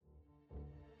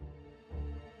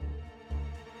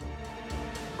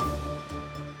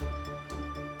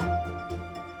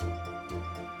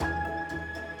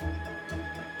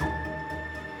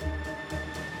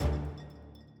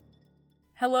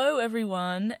Hello,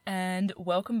 everyone, and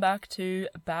welcome back to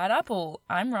Bad Apple.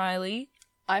 I'm Riley.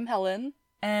 I'm Helen.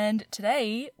 And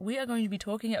today we are going to be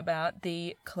talking about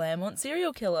the Claremont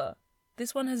serial killer.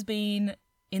 This one has been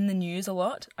in the news a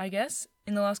lot, I guess,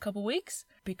 in the last couple weeks,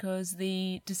 because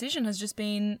the decision has just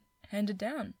been handed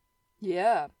down.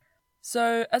 Yeah.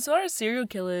 So, as far as serial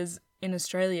killers in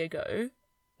Australia go,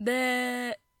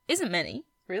 there isn't many.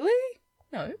 Really?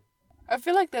 No. I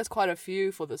feel like there's quite a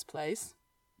few for this place.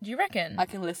 Do you reckon? I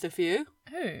can list a few.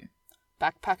 Who?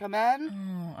 Backpacker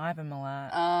Man. Oh, Ivan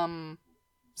Milat.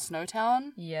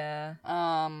 Snowtown. Yeah.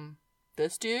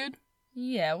 This dude.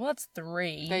 Yeah, well, that's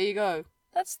 3. There you go.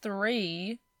 That's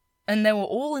 3. And they were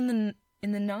all in the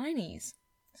 90s.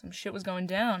 Some shit was going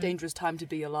down. Dangerous time to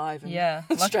be alive in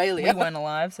Lucky Australia. we weren't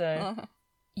alive, so...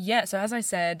 Yeah, so as I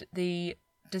said, the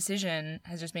decision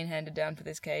has just been handed down for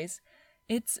this case.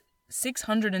 It's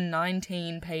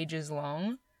 619 pages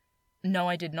long. No,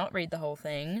 I did not read the whole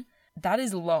thing. That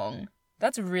is long.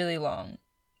 That's really long.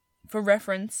 For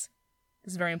reference,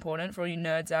 this is very important for all you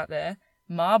nerds out there,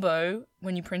 Mabo,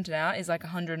 when you print it out, is like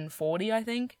 140, I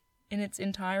think, in its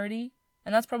entirety.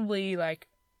 And that's probably, like,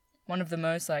 one of the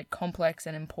most, like, complex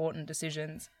and important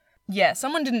decisions. Yeah,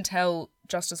 someone didn't tell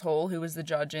Justice Hall, who was the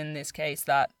judge in this case,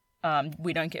 that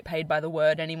we don't get paid by the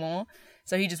word anymore.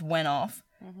 So he just went off.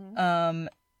 Mm-hmm.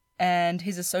 And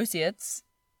his associates,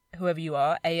 whoever you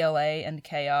are, ALA and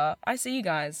KR, I see you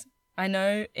guys. I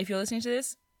know if you're listening to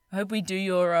this, I hope we do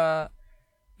your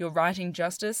writing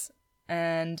justice.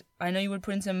 And I know you would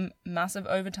put in some massive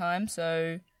overtime,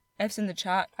 so F's in the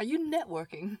chat. Are you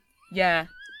networking? Yeah.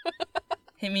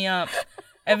 Hit me up.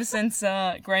 Ever since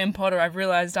Graham Potter, I've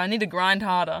realised I need to grind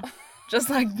harder. Just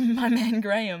like my man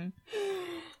Graham.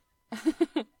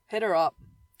 Hit her up.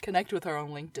 Connect with her on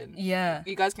LinkedIn. Yeah.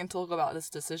 You guys can talk about this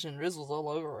decision. Rizzle's all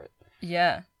over it.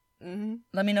 Yeah. Mm-hmm.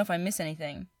 Let me know if I miss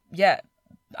anything. Yeah.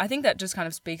 I think that just kind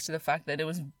of speaks to the fact that it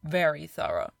was very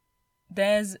thorough.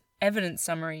 There's evidence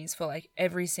summaries for, like,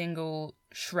 every single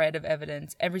shred of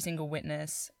evidence, every single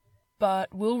witness. But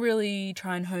we'll really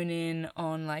try and hone in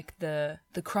on, like, the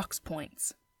crux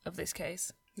points of this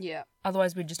case. Yeah.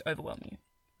 Otherwise, we'd just overwhelm you.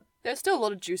 There's still a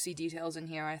lot of juicy details in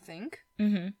here, I think.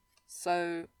 Mm-hmm.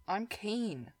 So I'm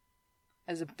keen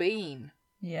as a bean.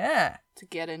 Yeah. To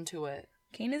get into it.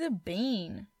 Keen as a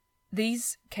bean.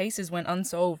 These cases went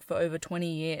unsolved for over 20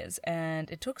 years, and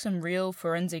it took some real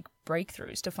forensic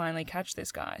breakthroughs to finally catch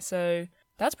this guy. So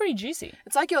that's pretty juicy.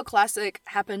 It's like your classic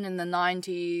happened in the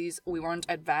 90s, we weren't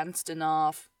advanced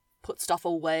enough, put stuff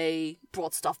away,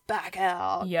 brought stuff back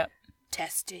out. Yep.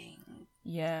 Testing.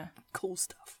 Yeah. Cool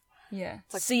stuff. Yeah.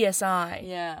 It's like CSI.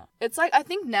 Yeah. It's like, I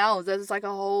think now there's like a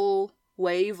whole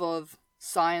wave of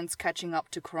science catching up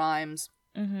to crimes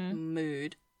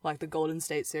mood. Like the Golden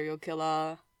State serial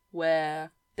killer,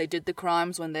 where they did the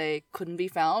crimes when they couldn't be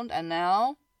found, and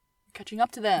now catching up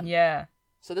to them. Yeah.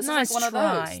 So this Nice is like one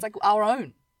try. of those. It's like our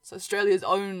own. It's Australia's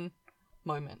own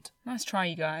moment. Nice try,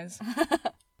 you guys.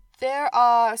 There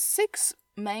are 6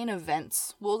 main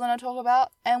events we're going to talk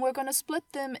about, and we're going to split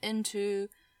them into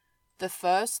the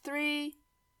first 3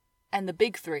 and the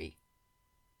big 3,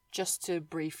 just to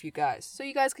brief you guys, so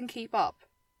you guys can keep up.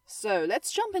 So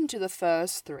let's jump into the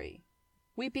first 3.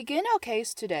 We begin our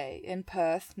case today in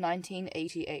Perth,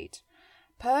 1988.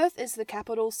 Perth is the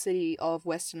capital city of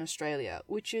Western Australia,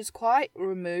 which is quite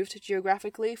removed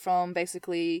geographically from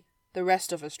basically the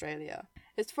rest of Australia.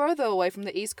 It's further away from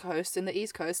the East Coast, and the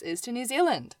East Coast is to New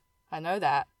Zealand. I know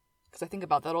that, because I think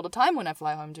about that all the time when I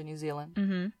fly home to New Zealand.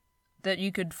 Mm-hmm. That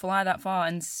you could fly that far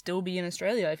and still be in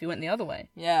Australia if you went the other way.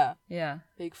 Yeah. Yeah.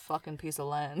 Big fucking piece of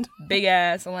land. Big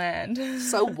ass land.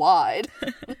 So wide.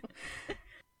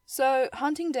 So,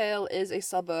 Huntingdale is a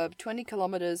suburb 20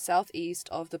 kilometres southeast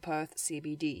of the Perth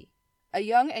CBD. A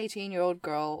young 18-year-old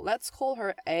girl, let's call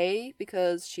her A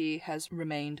because she has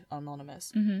remained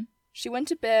anonymous. Mm-hmm. She went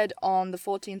to bed on the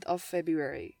 14th of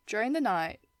February. During the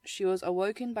night, she was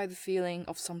awoken by the feeling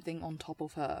of something on top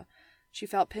of her. She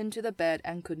felt pinned to the bed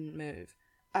and couldn't move.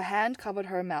 A hand covered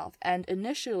her mouth, and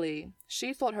initially,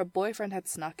 she thought her boyfriend had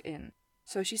snuck in.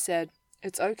 So she said,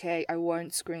 "It's okay, I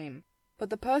won't scream." But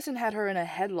the person had her in a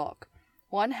headlock,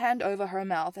 one hand over her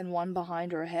mouth and one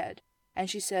behind her head. And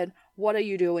she said, "What are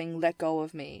you doing? Let go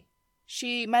of me."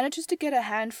 She manages to get a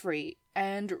hand free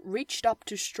and reached up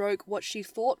to stroke what she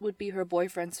thought would be her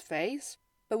boyfriend's face.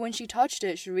 But when she touched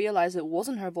it, she realized it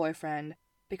wasn't her boyfriend,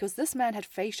 because this man had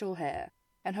facial hair,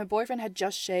 and her boyfriend had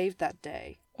just shaved that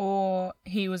day. Or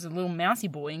he was a little mousy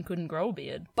boy and couldn't grow a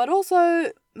beard. But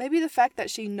also, maybe the fact that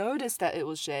she noticed that it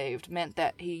was shaved meant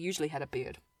that he usually had a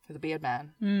beard. The beard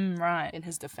man. Right. In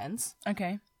his defense.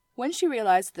 Okay. When she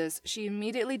realized this, she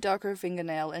immediately dug her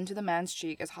fingernail into the man's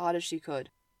cheek as hard as she could.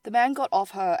 The man got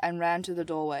off her and ran to the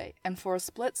doorway, and for a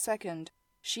split second,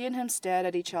 she and him stared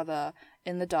at each other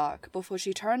in the dark before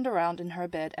she turned around in her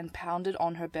bed and pounded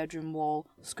on her bedroom wall,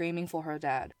 screaming for her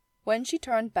dad. When she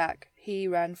turned back, he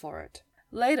ran for it.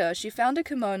 Later, she found a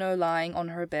kimono lying on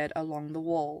her bed along the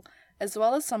wall, as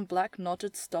well as some black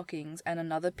knotted stockings and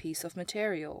another piece of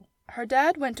material. Her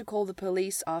dad went to call the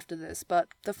police after this, but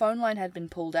the phone line had been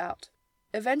pulled out.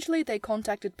 Eventually, they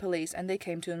contacted police and they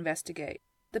came to investigate.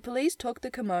 The police took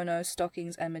the kimono,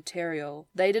 stockings, and material.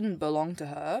 They didn't belong to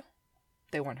her.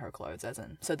 They weren't her clothes, as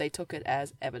in. So they took it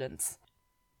as evidence.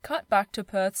 Cut back to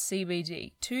Perth's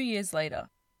CBD 2 years later.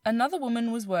 Another woman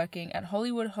was working at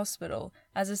Hollywood Hospital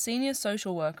as a senior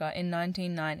social worker in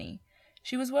 1990.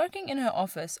 She was working in her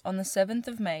office on the 7th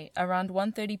of May around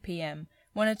 1:30 p.m.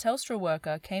 when a Telstra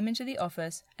worker came into the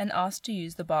office and asked to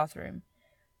use the bathroom.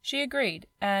 She agreed,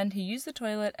 and he used the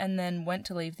toilet and then went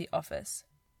to leave the office.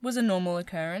 It was a normal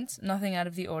occurrence, nothing out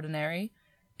of the ordinary,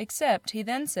 except he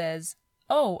then says,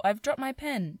 "Oh, I've dropped my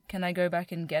pen. Can I go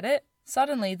back and get it?"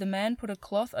 Suddenly, the man put a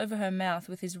cloth over her mouth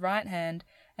with his right hand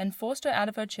and forced her out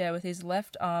of her chair with his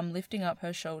left arm lifting up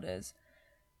her shoulders.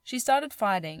 She started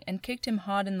fighting and kicked him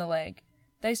hard in the leg.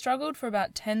 They struggled for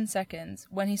about 10 seconds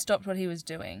when he stopped what he was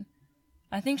doing.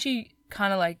 I think she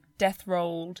kind of like death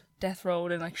rolled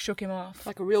and like shook him off.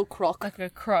 Like a real croc. Like a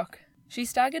croc. She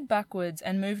staggered backwards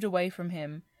and moved away from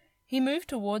him. He moved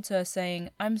towards her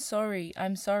saying, "I'm sorry,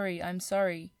 I'm sorry, I'm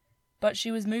sorry." But she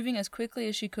was moving as quickly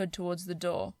as she could towards the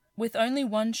door. With only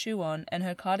one shoe on and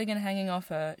her cardigan hanging off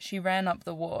her, she ran up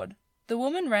the ward. The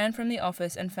woman ran from the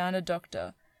office and found a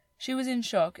doctor. She was in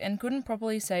shock and couldn't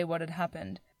properly say what had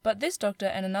happened. But this doctor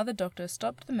and another doctor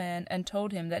stopped the man and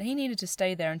told him that he needed to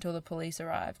stay there until the police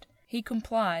arrived. He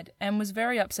complied and was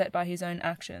very upset by his own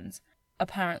actions.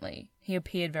 Apparently, he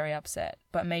appeared very upset,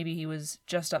 but maybe he was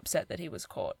just upset that he was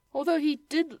caught. Although he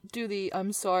did do the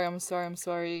I'm sorry, I'm sorry, I'm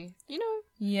sorry, you know?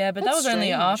 Yeah, but that That's was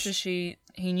only strange. after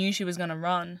he knew she was going to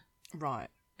run. Right.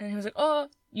 And he was like, "Oh,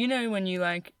 you know when you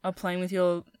like are playing with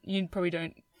your, you probably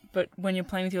don't, but when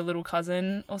you're playing with your little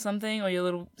cousin or something, or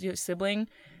your sibling,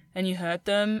 and you hurt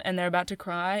them and they're about to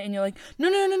cry and you're like, no,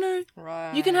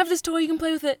 Right. you can have this toy, you can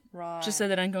play with it." Right. Just so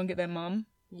they don't go and get their mum.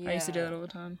 Yeah. I used to do that all the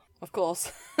time. Of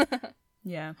course.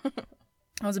 Yeah.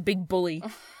 I was a big bully.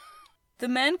 The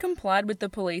man complied with the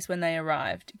police when they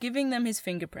arrived, giving them his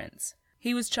fingerprints.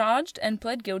 He was charged and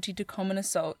pled guilty to common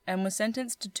assault and was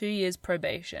sentenced to 2 years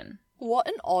probation. What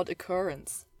an odd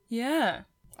occurrence. Yeah.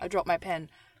 I dropped my pen.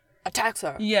 Attacks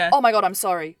her. Yeah. Oh my god, I'm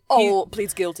sorry. Oh,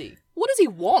 pleads guilty. What does he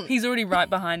want? He's already right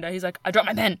behind her. He's like, "I dropped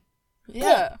my pen."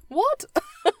 Yeah. What?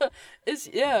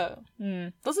 Yeah.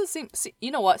 Mm. Doesn't seem, you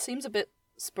know what? Seems a bit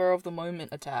spur of the moment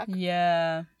attack.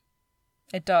 Yeah.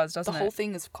 It does, doesn't The it? whole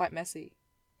thing is quite messy.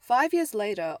 5 years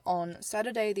later, on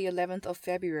Saturday the 11th of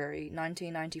February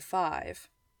 1995,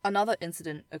 another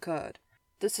incident occurred.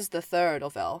 This is the third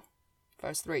of our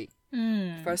first three.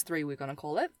 First three, we're gonna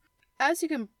call it. As you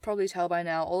can probably tell by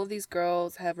now, all of these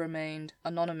girls have remained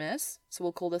anonymous, so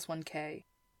we'll call this one Kay.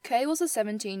 Kay was a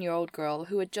 17-year-old girl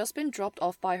who had just been dropped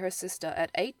off by her sister at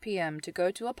 8 p.m. to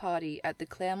go to a party at the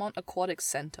Claremont Aquatic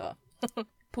Center.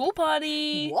 Pool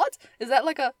party. What? Is that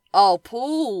like a... Oh,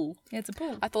 pool. Yeah, it's a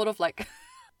pool. I thought of like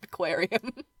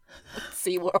aquarium,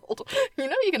 SeaWorld. You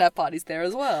know you can have parties there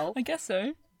as well. I guess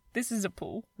so. This is a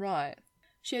pool. Right.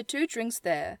 She had 2 drinks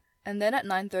there, and then at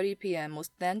 9:30 p.m.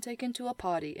 was then taken to a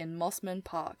party in Mossman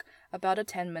Park, about a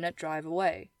 10-minute drive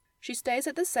away. She stays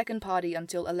at the second party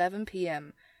until 11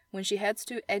 p.m., when she heads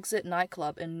to Exit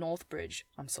Nightclub in Northbridge.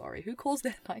 I'm sorry, who calls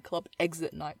their nightclub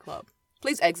Exit Nightclub?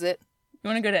 Please exit. You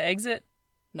want to go to Exit?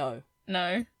 No.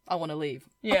 No. I want to leave.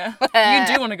 Yeah.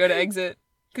 You do want to go to Exit.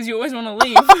 Because you always want to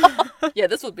leave. Yeah,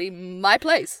 this would be my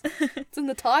place. It's in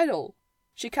the title.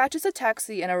 She catches a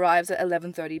taxi and arrives at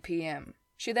 11:30 p.m.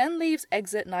 She then leaves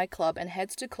Exit Nightclub and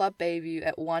heads to Club Bayview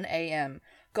at 1 a.m.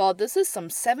 God, this is some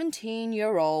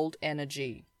 17-year-old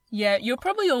energy. Yeah, you're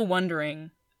probably all wondering,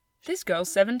 this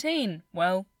girl's 17.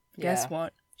 Well, guess Yeah.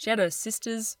 what? She had her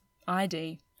sister's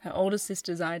ID. Her older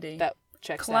sister's ID. That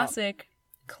checks out.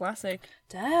 Classic.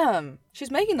 Damn. She's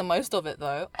making the most of it,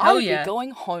 though. I Hell would yeah. be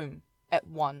going home at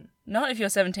 1. Not if you're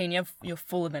 17, you're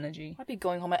full of energy. I'd be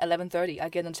going home at 11:30. I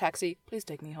get in a taxi. Please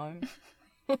take me home.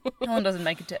 No one doesn't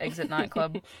make it to Exit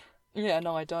Nightclub. Yeah,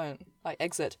 no, I don't. I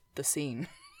exit the scene.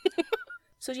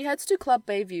 So she heads to Club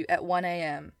Bayview at 1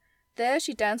 a.m. There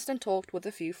she danced and talked with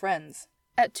a few friends.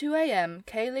 At 2 a.m.,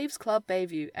 Kay leaves Club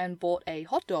Bayview and bought a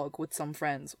hot dog with some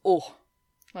friends. Oh,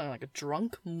 like a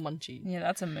drunk munchie. Yeah,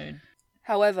 that's a mood.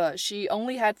 However, she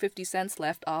only had 50 cents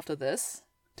left after this.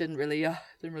 didn't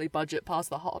really budget past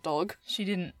the hot dog. She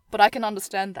didn't. But I can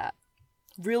understand that.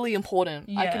 Really important.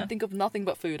 I Yeah. can think of nothing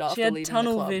but food after She had leaving the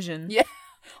tunnel club. vision. Yeah,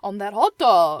 on that hot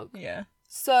dog. Yeah.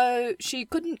 So she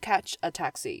couldn't catch a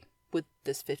taxi with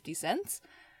this 50 cents.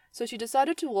 So she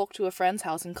decided to walk to a friend's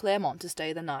house in Claremont to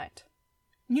stay the night.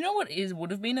 You know what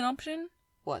would have been an option?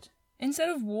 What? Instead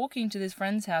of walking to this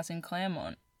friend's house in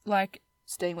Claremont, like,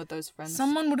 Staying with those friends.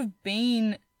 someone would have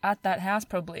been at that house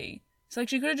probably. So, like,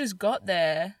 she could have just got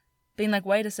there, been like,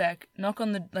 wait a sec, knock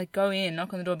on the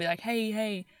door, be like,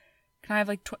 hey, can I have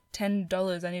like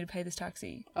 $10? I need to pay this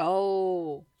taxi.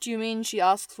 Oh. Do you mean she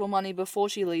asks for money before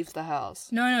she leaves the house?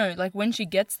 No, like when she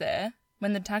gets there,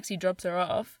 when the taxi drops her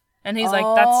off, and he's like,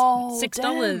 Oh, that's $6.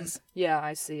 damn. Yeah,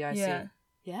 I see. Yeah.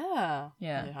 Yeah.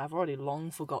 Yeah. I've already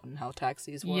long forgotten how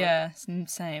taxis work. Yeah,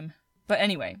 same. But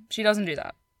anyway, she doesn't do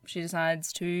that. She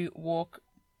decides to walk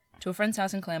to a friend's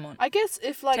house in Claremont, I guess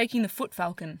if like taking the Foot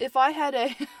Falcon. if I had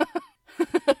a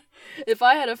if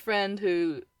I had a friend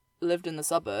who lived in the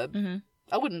suburb, Mm-hmm.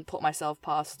 I wouldn't put myself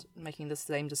past making the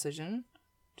same decision.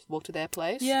 Just walk to their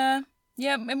place. Yeah,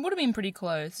 it would have been pretty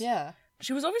close. Yeah.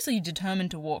 She was obviously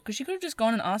determined to walk, because she could have just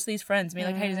gone and asked these friends, be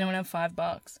like, hey, does anyone have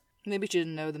 $5? Maybe she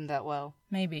didn't know them that well.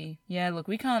 Maybe. Yeah, look,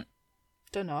 we can't...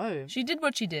 Don't know. She did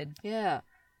what she did. Yeah.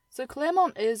 So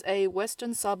Claremont is a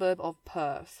western suburb of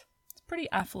Perth. It's pretty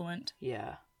affluent.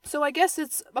 Yeah. So I guess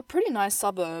it's a pretty nice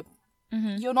suburb.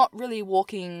 Mm-hmm. You're not really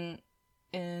walking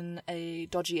in a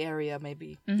dodgy area,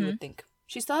 maybe, you would think.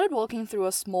 She started walking through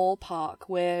a small park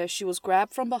where she was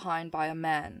grabbed from behind by a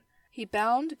man. He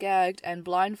bound, gagged, and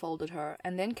blindfolded her,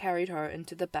 and then carried her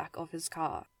into the back of his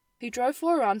car. He drove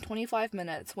for around 25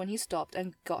 minutes when he stopped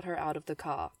and got her out of the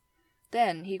car.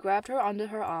 Then he grabbed her under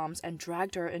her arms and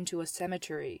dragged her into a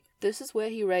cemetery. This is where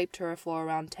he raped her for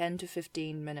around 10 to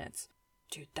 15 minutes.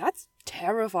 Dude, that's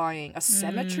terrifying. A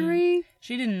cemetery?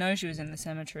 She didn't know she was in the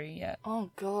cemetery yet, Oh,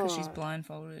 God. because she's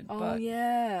blindfolded. Oh,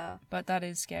 yeah. But that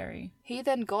is scary. He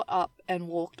then got up and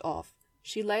walked off.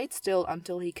 She laid still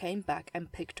until he came back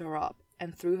and picked her up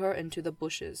and threw her into the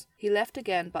bushes. He left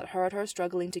again but heard her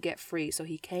struggling to get free, so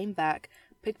he came back,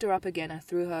 picked her up again and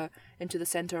threw her into the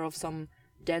center of some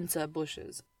denser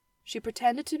bushes. She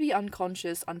pretended to be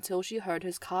unconscious until she heard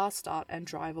his car start and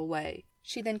drive away.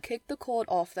 She then kicked the cord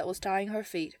off that was tying her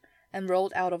feet and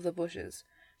rolled out of the bushes.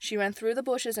 She ran through the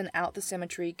bushes and out the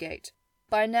cemetery gate.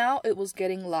 By now it was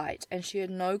getting light and she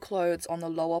had no clothes on the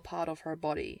lower part of her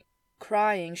body.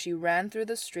 Crying, she ran through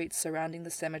the streets surrounding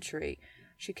the cemetery.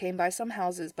 She came by some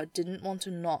houses but didn't want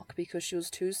to knock because she was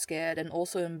too scared and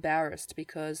also embarrassed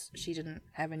because she didn't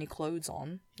have any clothes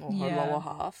on, or her Yeah. lower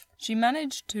half. She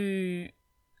managed to,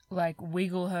 like,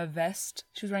 wiggle her vest.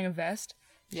 She was wearing a vest.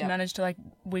 She Yeah. managed to, like,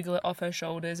 wiggle it off her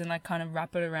shoulders and, like, kind of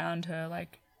wrap it around her,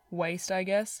 like, waist, I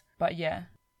guess. But yeah.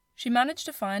 She managed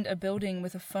to find a building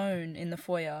with a phone in the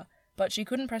foyer, but she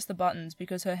couldn't press the buttons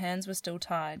because her hands were still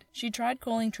tied. She tried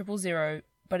calling 000,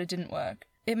 but it didn't work.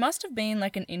 It must have been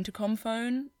like an intercom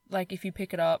phone, like if you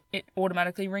pick it up, it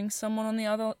automatically rings someone on the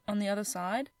other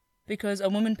side, because a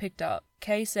woman picked up.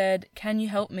 Kay said, "Can you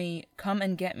help me? Come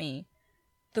and get me."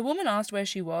 The woman asked where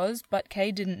she was, but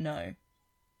Kay didn't know.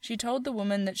 She told the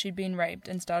woman that she'd been raped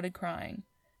and started crying.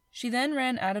 She then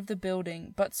ran out of the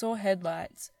building, but saw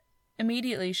headlights.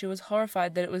 Immediately she was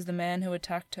horrified that it was the man who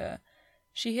attacked her.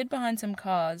 She hid behind some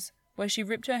cars, where she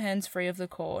ripped her hands free of the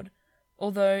cord,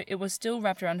 although it was still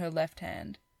wrapped around her left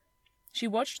hand. She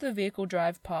watched the vehicle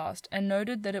drive past and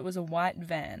noted that it was a white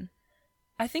van.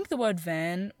 I think the word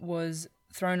van was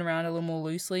thrown around a little more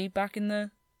loosely back in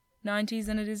the 90s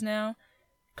than it is now.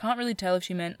 Can't really tell if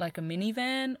she meant like a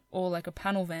minivan or like a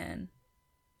panel van.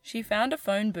 She found a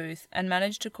phone booth and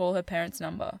managed to call her parents'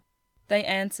 number. They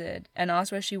answered and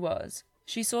asked where she was.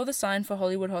 She saw the sign for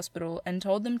Hollywood Hospital and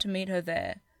told them to meet her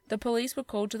there. The police were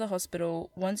called to the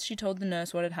hospital once she told the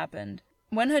nurse what had happened.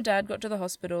 When her dad got to the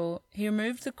hospital, he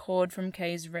removed the cord from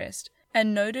Kay's wrist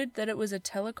and noted that it was a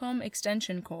telecom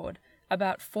extension cord,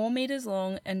 about 4 meters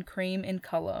long and cream in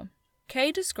color.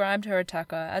 Kay described her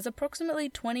attacker as approximately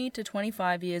 20 to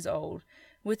 25 years old,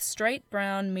 with straight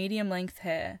brown medium-length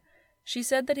hair. She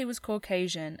said that he was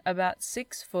Caucasian, about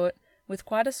 6 foot, with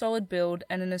quite a solid build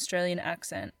and an Australian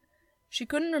accent. She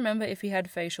couldn't remember if he had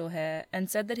facial hair, and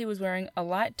said that he was wearing a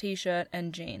light t-shirt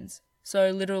and jeans. So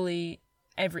literally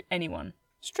anyone.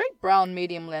 Straight brown,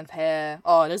 medium-length hair.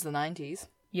 Oh, it is the 90s.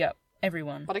 Yep,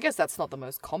 everyone. But I guess that's not the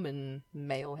most common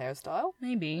male hairstyle.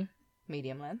 Maybe.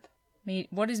 Medium length.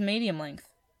 What is medium length?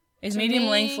 Is To medium me-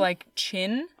 length like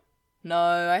chin?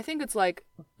 No, I think it's like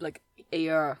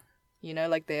ear. You know,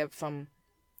 like they're from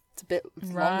It's a bit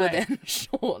longer Right. than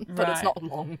short, but it's Right. not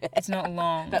long hair. It's not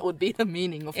long. That would be the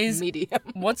meaning of medium.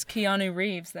 What's Keanu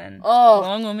Reeves then? Oh.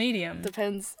 Long or medium?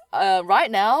 Depends.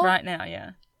 Right now, Right now,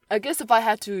 yeah. I guess if I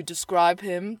had to describe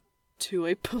him to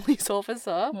a police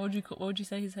officer, What would you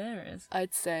say his hair is?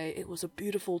 I'd say it was a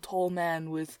beautiful tall man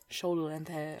with shoulder-length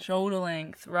hair. Shoulder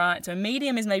length, right. So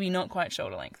medium is maybe not quite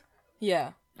shoulder length.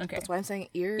 Yeah. Okay. That's why I'm saying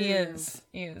ears.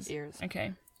 Ears.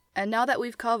 Okay. And now that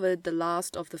we've covered the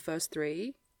last of the first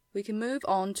three, we can move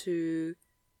on to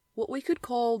what we could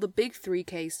call the big three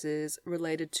cases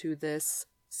related to this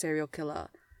serial killer.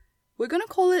 We're going to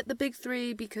call it the big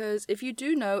three because if you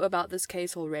do know about this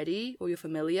case already, or you're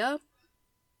familiar,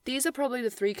 these are probably the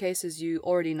three cases you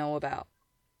already know about.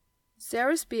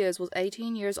 Sarah Spears was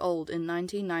 18 years old in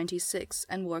 1996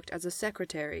 and worked as a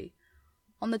secretary.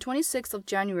 On the 26th of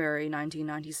January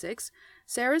 1996,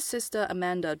 Sarah's sister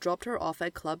Amanda dropped her off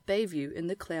at Club Bayview in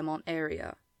the Claremont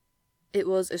area. It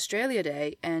was Australia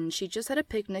Day, and she just had a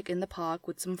picnic in the park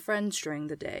with some friends during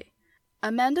the day.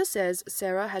 Amanda says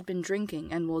Sarah had been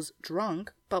drinking and was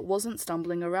drunk, but wasn't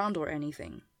stumbling around or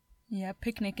anything. Yeah,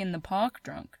 picnic in the park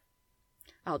drunk.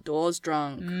 Outdoors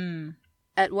drunk.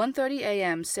 At 1:30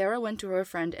 a.m., Sarah went to her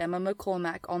friend Emma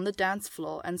McCormack on the dance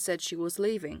floor and said she was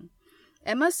leaving.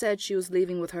 Emma said she was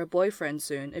leaving with her boyfriend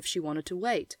soon if she wanted to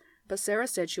wait, but Sarah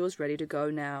said she was ready to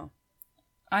go now.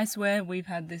 I swear we've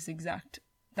had that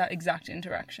exact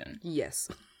interaction. Yes.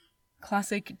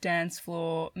 Classic dance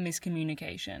floor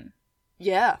miscommunication.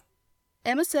 Yeah.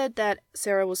 Emma said that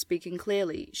Sarah was speaking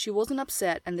clearly. She wasn't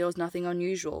upset and there was nothing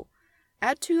unusual.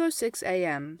 At 2:06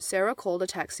 a.m., Sarah called a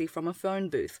taxi from a phone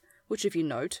booth, which, if you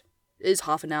note, is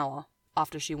half an hour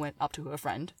after she went up to her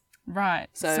friend. Right.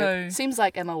 So seems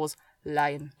like Emma was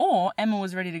lying. Or Emma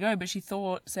was ready to go, but she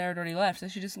thought Sarah had already left, so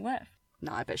she just left.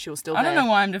 No, I bet she was still I there. don't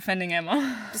know why I'm defending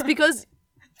Emma. Just because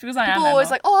It's because I am people are always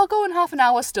Emma. like, oh, I'll go in half an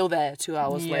hour, still there 2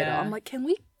 hours later. Yeah. I'm like, can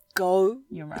we go?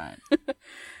 You're right.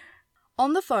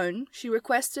 On the phone, she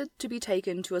requested to be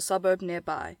taken to a suburb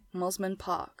nearby, Mosman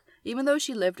Park, even though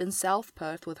she lived in South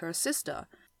Perth with her sister.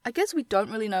 I guess we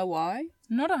don't really know why.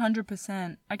 Not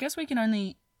 100%. I guess we can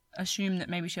only assume that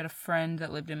maybe she had a friend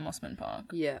that lived in Mossman Park.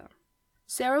 Yeah.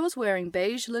 Sarah was wearing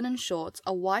beige linen shorts,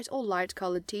 a white or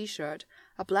light-coloured t-shirt,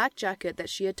 a black jacket that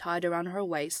she had tied around her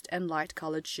waist, and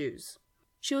light-coloured shoes.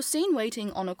 She was seen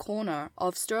waiting on a corner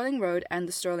of Stirling Road and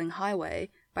the Stirling Highway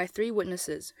by 3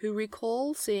 witnesses who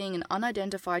recall seeing an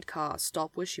unidentified car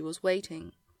stop where she was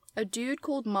waiting. A dude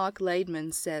called Mark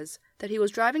Laidman says that he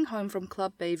was driving home from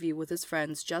Club Bayview with his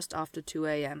friends just after 2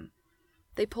 a.m.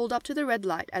 They pulled up to the red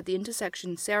light at the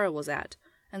intersection Sarah was at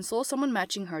and saw someone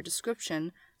matching her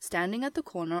description standing at the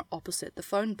corner opposite the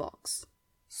phone box.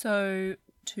 So,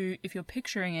 if you're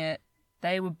picturing it,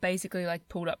 they were basically like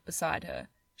pulled up beside her.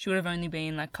 She would have only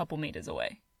been like a couple meters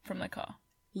away from the car.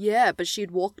 Yeah, but she'd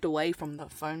walked away from the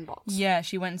phone box. Yeah,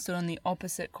 she went and stood on the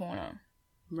opposite corner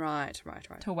Right.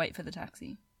 to wait for the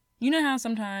taxi. You know how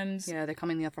sometimes... Yeah, they're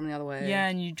coming from the other way. Yeah,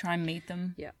 and you try and meet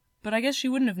them. Yeah. But I guess she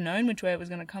wouldn't have known which way it was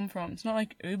going to come from. It's not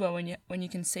like Uber when you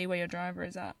can see where your driver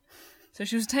is at. So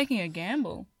she was taking a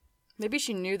gamble. Maybe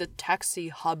she knew the taxi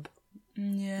hub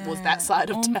Yeah. was that side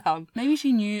of town. Maybe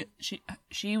she knew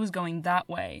she was going that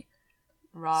way.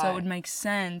 Right. So it would make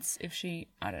sense if she...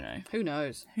 I don't know. Who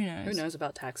knows? Who knows? Who knows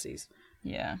about taxis?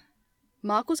 Yeah.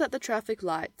 Mark was at the traffic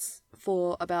lights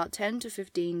for about 10 to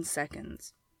 15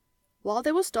 seconds. While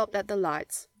they were stopped at the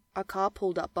lights, a car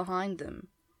pulled up behind them.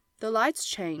 The lights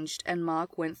changed and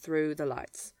Mark went through the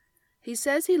lights. He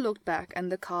says he looked back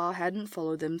and the car hadn't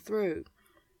followed them through.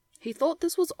 He thought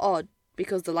this was odd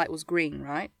because the light was green,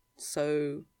 right?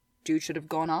 So, dude should have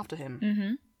gone after him.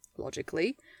 Mm-hmm.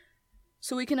 Logically.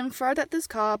 So we can infer that this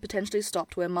car potentially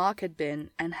stopped where Mark had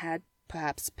been and had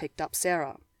perhaps picked up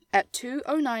Sarah. At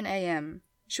 2:09 a.m.,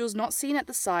 she was not seen at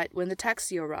the site when the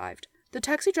taxi arrived. The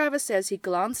taxi driver says he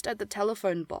glanced at the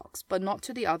telephone box, but not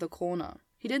to the other corner.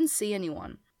 He didn't see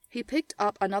anyone. He picked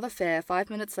up another fare 5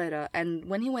 minutes later, and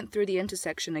when he went through the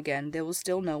intersection again, there was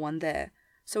still no one there.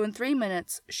 So in 3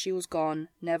 minutes, she was gone,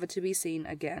 never to be seen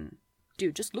again.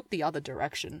 Dude, just look the other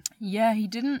direction. Yeah, he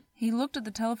didn't... He looked at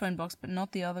the telephone box, but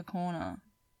not the other corner.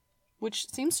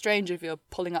 Which seems strange if you're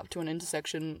pulling up to an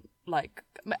intersection, like,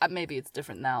 maybe it's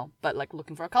different now, but like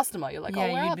looking for a customer, you're like, yeah,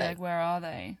 oh, where you'd are be they? like, where are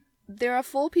they? There are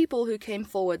 4 people who came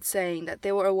forward saying that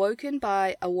they were awoken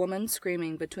by a woman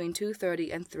screaming between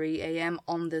 2:30 and 3 a.m.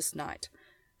 on this night.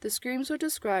 The screams were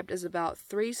described as about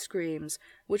 3 screams,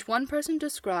 which one person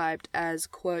described as,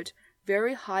 quote,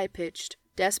 very high-pitched,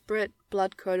 desperate,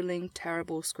 blood-curdling,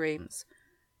 terrible screams.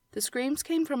 The screams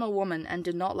came from a woman and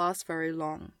did not last very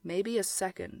long, maybe a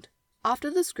second.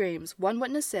 After the screams, one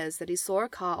witness says that he saw a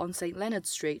car on St. Leonard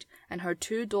Street and heard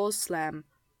two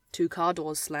car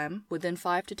doors slam within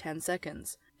 5 to 10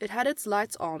 seconds. It had its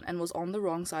lights on and was on the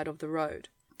wrong side of the road.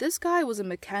 This guy was a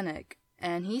mechanic,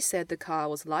 and he said the car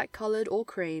was light-colored or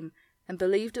cream and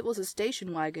believed it was a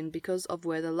station wagon because of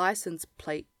where the license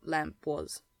plate lamp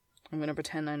was. I'm going to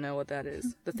pretend I know what that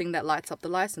is. The thing that lights up the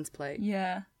license plate.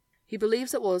 Yeah. He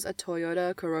believes it was a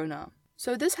Toyota Corona.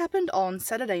 So this happened on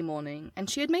Saturday morning, and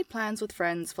she had made plans with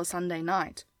friends for Sunday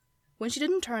night. When she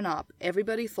didn't turn up,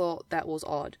 everybody thought that was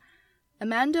odd.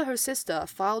 Amanda, her sister,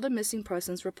 filed a missing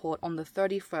persons report on the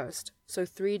 31st, so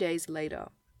 3 days later.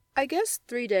 I guess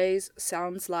 3 days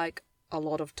sounds like a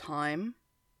lot of time,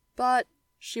 but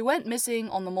she went missing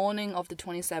on the morning of the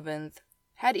 27th,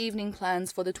 had evening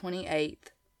plans for the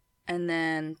 28th, and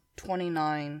then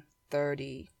 29,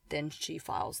 30, then she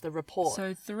files the report.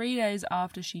 So 3 days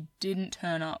after she didn't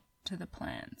turn up to the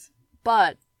plans.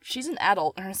 But she's an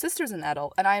adult, and her sister's an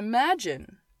adult, and I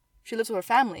imagine she lives with her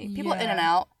family. People in and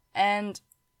out, and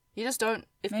you just don't,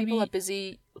 if people are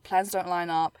busy, plans don't line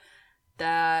up,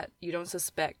 that you don't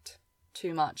suspect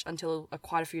too much until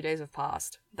quite a few days have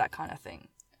passed, that kind of thing.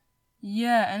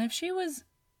 Yeah, and if she was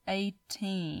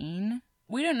 18,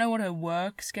 we don't know what her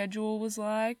work schedule was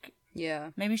like. Yeah.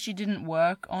 Maybe she didn't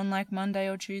work on like Monday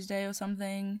or Tuesday or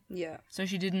something. Yeah. So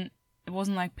it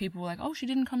wasn't like people were like, oh, she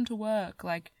didn't come to work.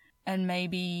 Like, and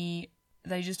maybe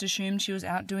they just assumed she was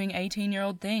out doing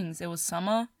 18-year-old things. It was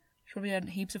summer. She probably had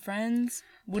heaps of friends.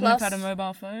 Wouldn't have had a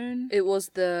mobile phone. It was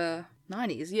the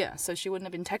 90s, yeah. So she wouldn't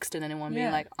have been texting anyone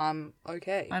being like, I'm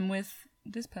okay. I'm with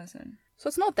this person. So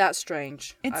it's not that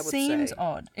strange, I would say. It seems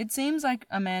odd. It seems like,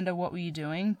 Amanda, what were you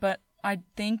doing? But I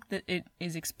think that it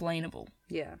is explainable.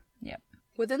 Yeah. Yeah.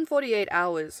 Within 48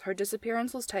 hours, her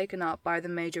disappearance was taken up by the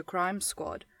Major Crime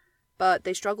Squad, but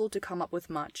they struggled to come up with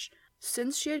much.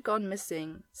 Since she had gone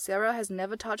missing, Sarah has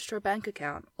never touched her bank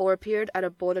account or appeared at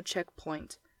a border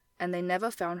checkpoint, and they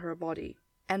never found her body.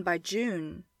 And by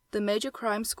June, the Major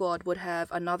Crime Squad would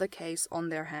have another case on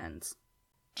their hands.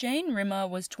 Jane Rimmer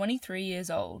was 23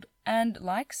 years old, and,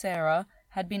 like Sarah,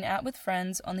 had been out with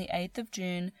friends on the 8th of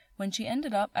June when she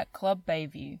ended up at Club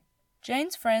Bayview.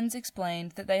 Jane's friends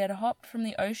explained that they had hopped from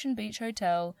the Ocean Beach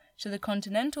Hotel to the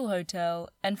Continental Hotel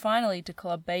and finally to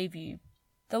Club Bayview.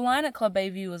 The line at Club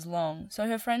Bayview was long, so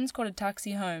her friends caught a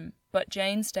taxi home, but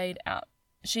Jane stayed out.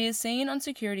 She is seen on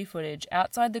security footage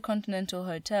outside the Continental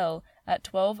Hotel at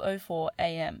 12:04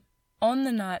 a.m. On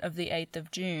the night of the 8th of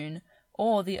June,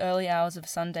 or the early hours of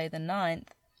Sunday the 9th,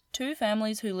 two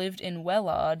families who lived in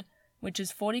Wellard, which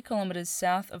is 40 kilometres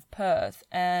south of Perth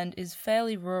and is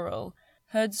fairly rural,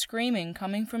 heard screaming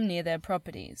coming from near their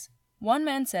properties. One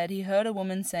man said he heard a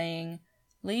woman saying,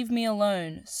 "Leave me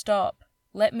alone, stop,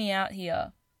 let me out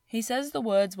here." He says the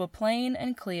words were plain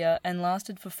and clear and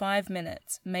lasted for 5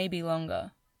 minutes, maybe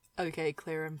longer. Okay,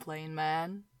 clear and plain,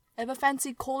 man. Ever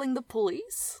fancy calling the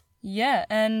police? Yeah,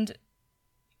 and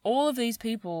all of these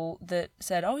people that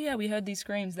said, oh yeah, we heard these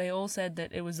screams, they all said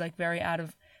that it was like very out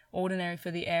of ordinary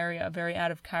for the area, very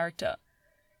out of character.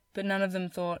 But none of them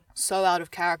thought... So out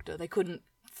of character, they couldn't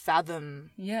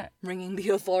fathom ringing the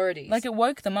authorities. Like, it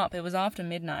woke them up. It was after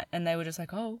midnight, and they were just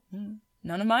like, oh,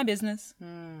 none of my business.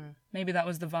 Maybe that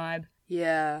was the vibe.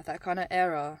 Yeah, that kind of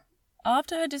era.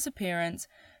 After her disappearance,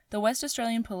 the West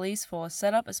Australian Police Force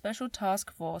set up a special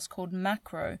task force called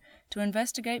Macro to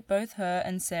investigate both her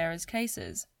and Sarah's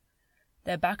cases.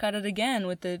 They're back at it again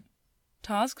with the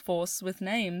task force with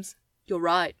names. You're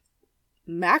right.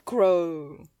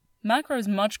 Macro. Macro is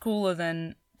much cooler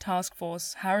than Task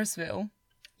Force Harrisville.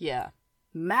 Yeah.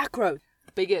 Macro.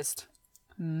 The biggest.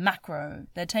 Macro.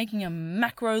 They're taking a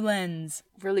macro lens.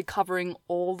 Really covering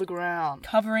all the ground.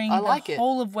 Covering the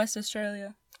whole of West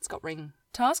Australia. It's got ring.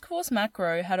 Task Force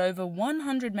Macro had over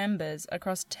 100 members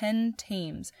across 10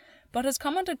 teams, but has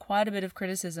come under quite a bit of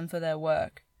criticism for their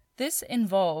work. This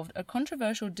involved a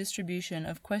controversial distribution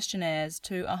of questionnaires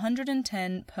to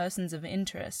 110 persons of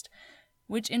interest,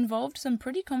 which involved some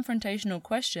pretty confrontational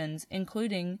questions,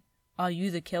 including, are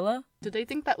you the killer? Did they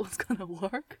think that was going to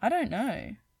work? I don't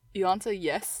know. You answer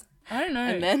yes. I don't know.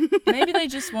 And then? Maybe they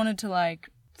just wanted to,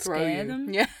 scare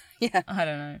them? Yeah. I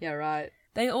don't know. Yeah, right.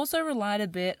 They also relied a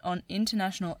bit on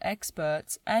international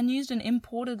experts and used an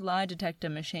imported lie detector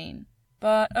machine.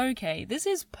 But, okay, this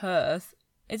is Perth.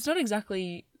 It's not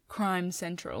exactly crime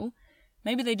central.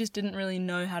 Maybe they just didn't really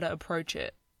know how to approach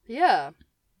it. Yeah.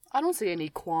 I don't see any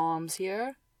qualms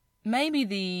here. Maybe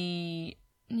the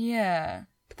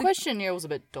questionnaire was a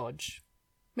bit dodge.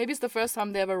 Maybe it's the first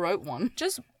time they ever wrote one.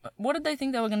 Just, what did they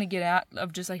think they were going to get out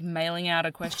of just, mailing out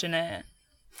a questionnaire?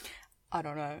 I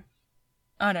don't know.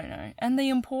 And the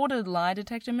imported lie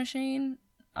detector machine,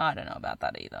 I don't know about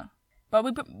that either.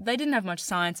 But they didn't have much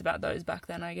science about those back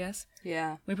then, I guess.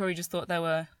 Yeah. We probably just thought they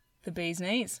were the bee's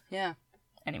knees. Yeah.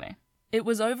 Anyway, it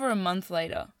was over a month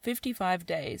later, 55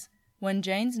 days, when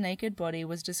Jane's naked body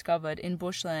was discovered in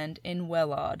bushland in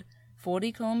Wellard,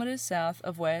 40 kilometres south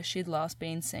of where she'd last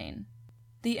been seen.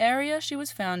 The area she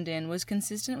was found in was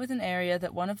consistent with an area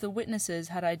that one of the witnesses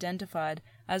had identified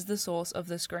as the source of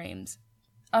the screams.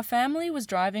 A family was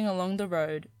driving along the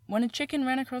road when a chicken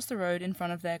ran across the road in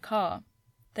front of their car.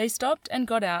 They stopped and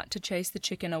got out to chase the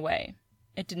chicken away.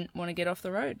 It didn't want to get off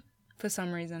the road, for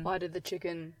some reason. Why did the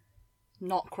chicken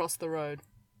not cross the road?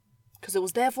 Because it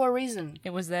was there for a reason.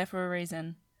 It was there for a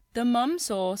reason. The mum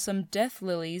saw some death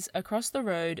lilies across the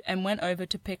road and went over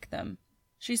to pick them.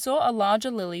 She saw a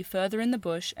larger lily further in the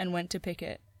bush and went to pick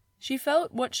it. She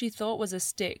felt what she thought was a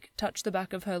stick touch the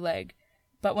back of her leg,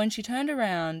 but when she turned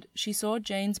around, she saw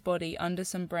Jane's body under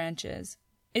some branches.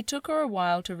 It took her a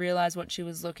while to realize what she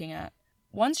was looking at.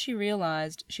 Once she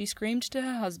realized, she screamed to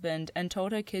her husband and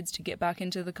told her kids to get back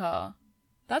into the car.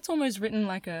 That's almost written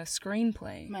like a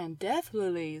screenplay. Man, death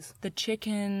lilies. The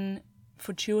chicken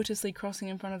fortuitously crossing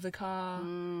in front of the car.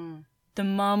 The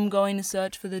mum going to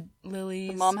search for the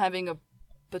lilies. The mum having a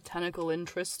botanical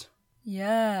interest.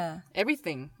 Yeah.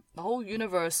 Everything. The whole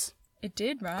universe. It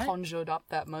did, right? Conjured up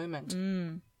that moment.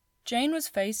 Jane was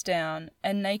face down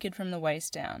and naked from the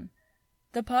waist down.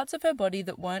 The parts of her body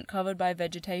that weren't covered by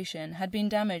vegetation had been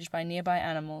damaged by nearby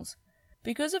animals.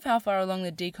 Because of how far along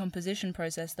the decomposition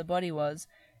process the body was,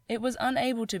 it was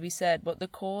unable to be said what the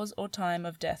cause or time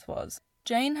of death was.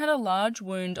 Jane had a large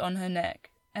wound on her neck,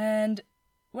 and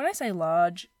when I say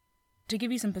large, to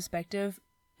give you some perspective,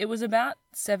 it was about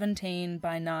 17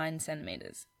 by 9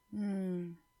 centimetres.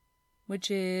 Which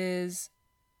is...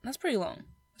 that's pretty long.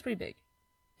 That's pretty big.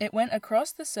 It went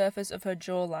across the surface of her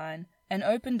jawline and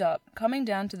opened up, coming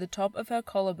down to the top of her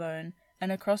collarbone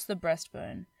and across the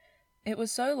breastbone. It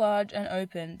was so large and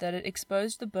open that it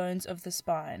exposed the bones of the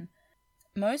spine.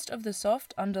 Most of the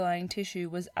soft underlying tissue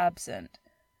was absent,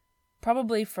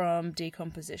 probably from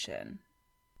decomposition.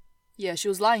 Yeah, she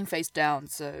was lying face down,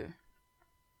 so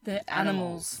The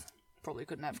animals probably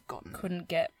couldn't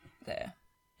get there.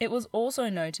 It was also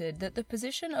noted that the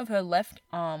position of her left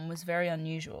arm was very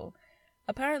unusual.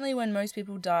 Apparently when most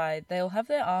people die, they'll have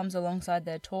their arms alongside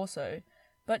their torso,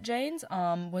 but Jane's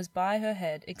arm was by her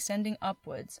head, extending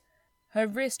upwards. Her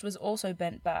wrist was also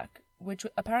bent back, which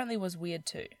apparently was weird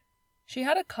too. She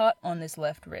had a cut on this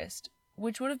left wrist,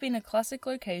 which would have been a classic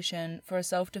location for a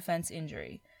self-defense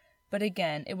injury, but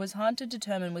again, it was hard to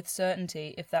determine with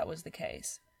certainty if that was the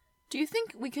case. Do you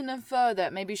think we can infer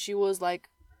that maybe she was like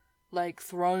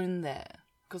thrown there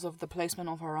because of the placement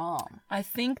of her arm? I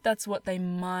think that's what they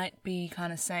might be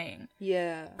kind of saying.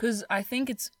 Yeah. Because I think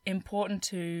it's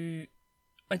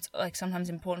like sometimes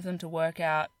important for them to work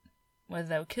out whether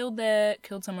they were killed there,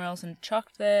 killed somewhere else and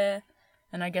chucked there,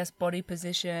 and I guess body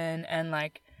position and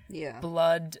like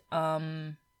blood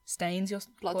stains your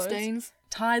blood clothes. Stains?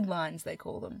 Tide lines, they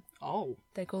call them. Oh.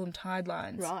 They call them tide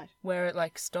lines. Right. Where it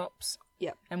like stops.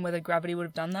 Yep. And whether gravity would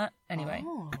have done that. Anyway.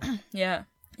 Oh. Yeah.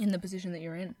 In the position that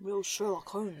you're in. Real Sherlock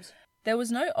Holmes. There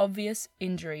was no obvious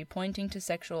injury pointing to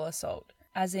sexual assault,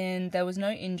 as in there was no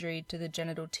injury to the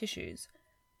genital tissues,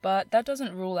 but that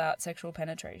doesn't rule out sexual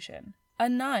penetration. A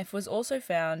knife was also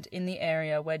found in the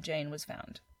area where Jane was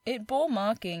found. It bore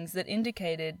markings that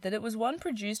indicated that it was one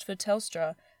produced for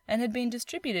Telstra and had been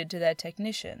distributed to their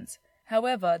technicians.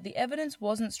 However, the evidence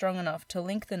wasn't strong enough to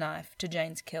link the knife to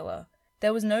Jane's killer.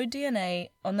 There was no DNA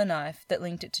on the knife that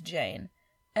linked it to Jane,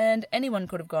 and anyone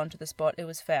could have gone to the spot it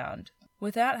was found,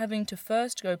 without having to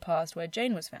first go past where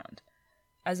Jane was found.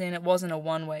 As in, it wasn't a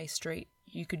one-way street.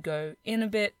 You could go in a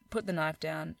bit, put the knife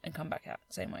down, and come back out,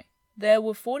 same way. There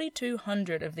were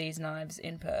 4,200 of these knives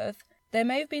in Perth. There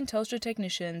may have been Telstra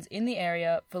technicians in the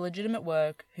area for legitimate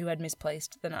work who had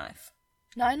misplaced the knife.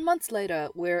 9 months later,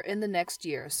 we're in the next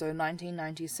year, so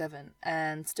 1997,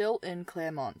 and still in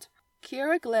Claremont.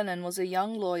 Kira Glennon was a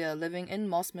young lawyer living in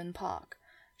Mossman Park.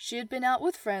 She had been out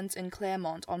with friends in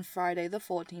Claremont on Friday the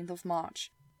 14th of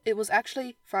March. It was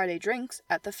actually Friday drinks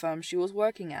at the firm she was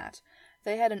working at.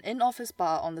 They had an in-office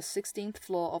bar on the 16th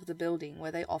floor of the building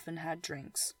where they often had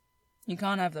drinks. You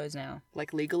can't have those now.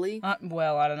 Like legally?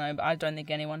 Well, I don't know, but I don't think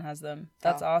anyone has them.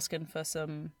 That's asking for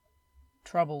some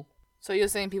trouble. So you're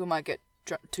saying people might get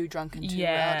too drunk and too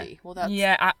rowdy? Well, that's...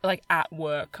 Yeah, at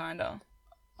work, kind of.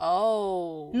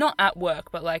 Oh. Not at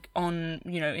work, but like on,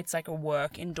 it's like a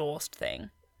work-endorsed thing.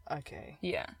 Okay.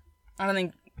 Yeah. I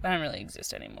don't really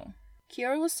exist anymore.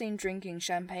 Kira was seen drinking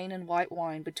champagne and white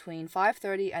wine between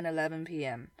 5:30 and 11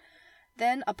 p.m.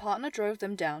 Then a partner drove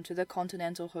them down to the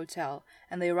Continental Hotel,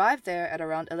 and they arrived there at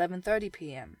around 11:30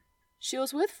 p.m. She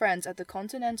was with friends at the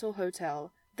Continental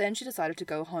Hotel, then she decided to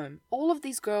go home. All of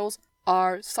these girls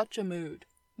are such a mood.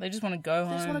 They just want to go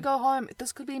home. They just want to go home.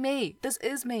 This could be me. This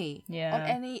is me. Yeah. On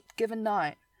any given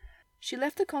night. She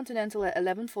left the Continental at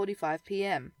 11:45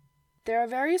 p.m. There are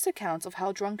various accounts of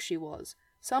how drunk she was.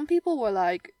 Some people were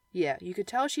like, yeah, you could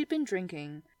tell she'd been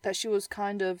drinking, that she was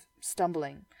kind of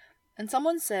stumbling. And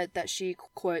someone said that she,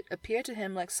 quote, appeared to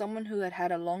him like someone who had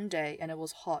had a long day and it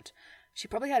was hot. She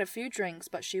probably had a few drinks,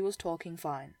 but she was talking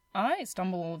fine. I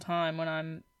stumble all the time when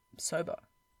I'm sober.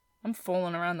 I'm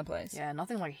falling around the place. Yeah,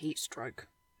 nothing like heat stroke.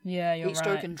 Yeah, you're Heat right.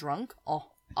 stroke and drunk?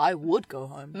 Oh, I would go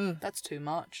home. Ugh. That's too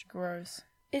much. Gross.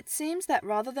 It seems that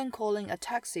rather than calling a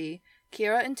taxi,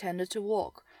 Kira intended to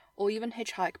walk, or even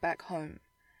hitchhike back home.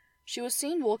 She was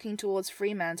seen walking towards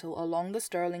Fremantle along the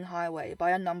Stirling Highway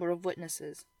by a number of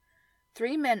witnesses.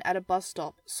 3 men at a bus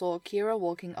stop saw Kira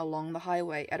walking along the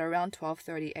highway at around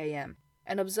 12:30 a.m.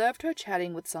 and observed her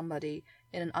chatting with somebody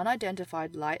in an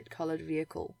unidentified light-coloured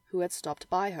vehicle who had stopped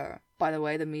by her. By the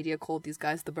way, the media called these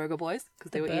guys the Burger Boys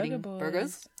because they were eating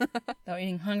burgers. They were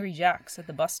eating Hungry Jacks at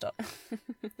the bus stop.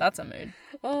 That's a mood.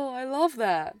 Oh, I love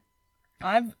that.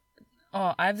 I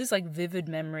have this like vivid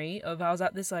memory of I was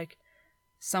at this like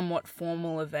somewhat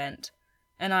formal event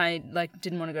and I like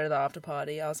didn't want to go to the after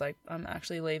party. I was like, I'm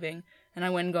actually leaving. And I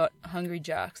went and got Hungry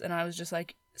Jacks and I was just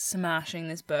like smashing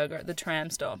this burger at the tram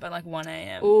stop at like 1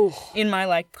 a.m. Ooh, in my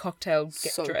like cocktail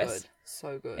so dress. good.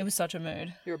 So good. It was such a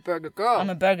mood. You're a burger girl. I'm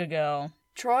a burger girl.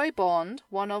 Troy Bond,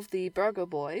 one of the Burger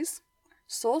Boys,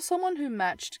 saw someone who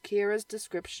matched Kira's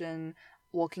description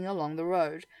walking along the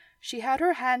road. She had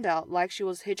her hand out like she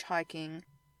was hitchhiking,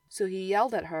 so he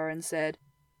yelled at her and said,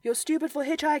 "You're stupid for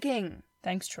hitchhiking!"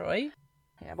 Thanks, Troy.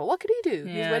 Yeah, but what could he do? He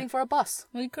was Yeah. waiting for a bus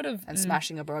Well, you could have... and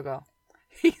smashing a burger.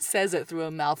 He says it through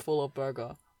a mouthful of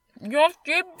burger. You're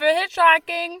stupid for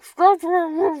hitchhiking!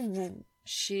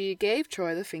 She gave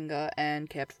Troy the finger and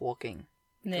kept walking.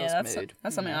 Yeah, Girl's that's mood.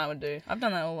 something I would do. I've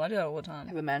done that I do that all the time.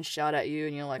 Have a man shout at you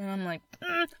and you're like, And I'm like,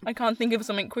 I can't think of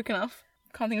something quick enough.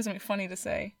 Can't think of something funny to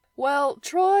say. well,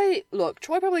 Troy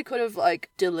probably could have,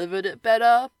 delivered it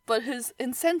better, but his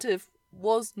incentive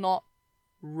was not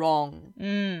wrong.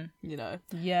 You know,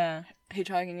 Yeah.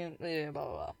 hitchhiking and blah,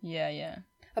 blah, blah. Yeah.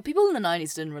 But people in the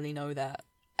 90s didn't really know that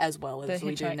as well as The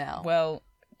we do hitchhike- now. Well,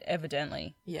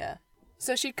 evidently. Yeah.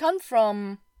 So she'd come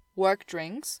from work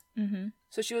drinks. Mm-hmm.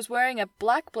 So she was wearing a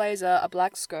black blazer, a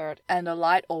black skirt, and a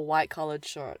light or white coloured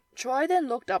shirt. Troy then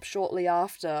looked up shortly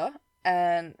after,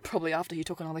 and probably after he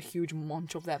took another huge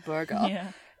munch of that burger,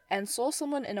 Yeah. and saw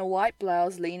someone in a white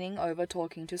blouse leaning over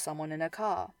talking to someone in a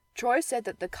car. Troy said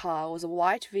that the car was a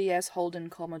white VS Holden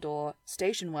Commodore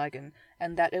station wagon,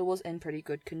 and that it was in pretty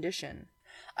good condition.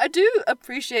 I do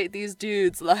appreciate these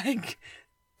dudes,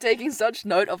 taking such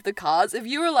note of the cars. If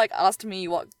you were, asked me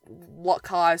what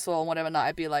car I saw on whatever night,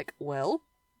 I'd be like, well,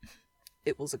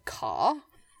 it was a car,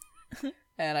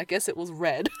 and I guess it was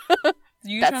red.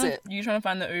 That's it. You trying to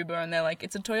find the Uber and they're like,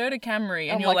 it's a Toyota Camry.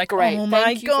 And I'm you're like, great, oh my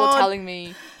thank you God. for telling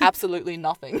me absolutely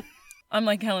nothing. I'm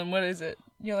like, Helen, what is it?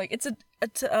 You're like, it's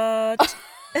a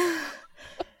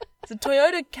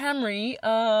Toyota Camry.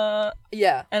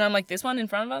 Yeah, And I'm like, this one in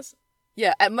front of us?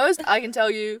 yeah, at most I can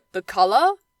tell you the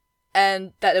colour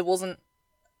and that it wasn't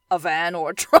a van or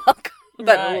a truck,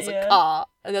 that Right, it was yeah. a car,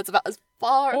 and that's about as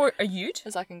far Or a ute?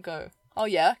 as I can go. Oh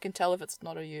yeah, I can tell if it's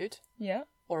not a ute Yeah.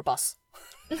 or a bus.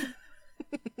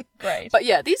 Great. But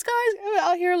yeah, these guys are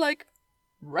out here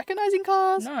recognizing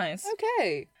cars. Nice.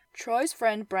 Okay. Troy's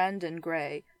friend Brandon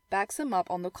Gray backs him up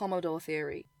on the Commodore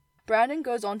theory. Brandon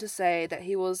goes on to say that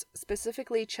he was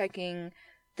specifically checking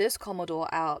this Commodore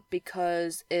out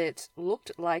because it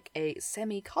looked like a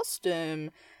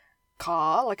semi-custom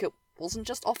car, like it wasn't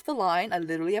just off the line. I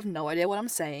literally have no idea what I'm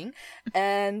saying.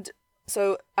 And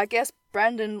so I guess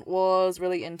Brandon was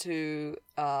really into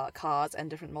cars and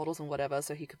different models and whatever,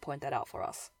 so he could point that out for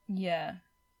us. Yeah.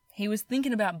 He was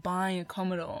thinking about buying a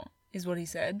Commodore, is what he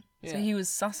said. So Yeah. he was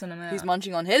sussing them out. He's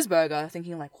munching on his burger,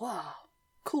 thinking wow,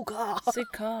 cool car. Sick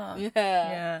car.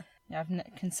 Yeah. Yeah,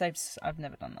 I've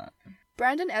never done that.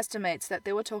 Brandon estimates that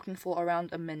they were talking for around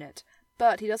a minute,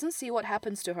 but he doesn't see what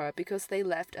happens to her because they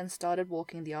left and started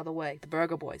walking the other way. The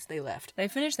Burger Boys, they left. They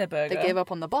finished their burger. They gave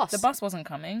up on the bus. The bus wasn't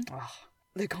coming. Ugh,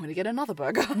 they're going to get another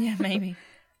burger. Yeah, maybe.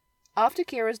 After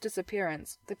Kira's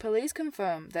disappearance, the police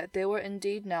confirmed that they were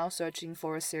indeed now searching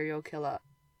for a serial killer,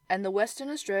 and the Western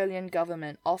Australian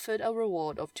government offered a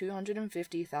reward of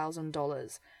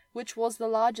 $250,000, which was the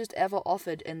largest ever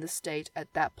offered in the state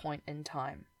at that point in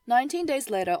time. 19 days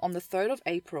later, on the 3rd of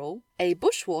April, a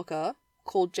bushwalker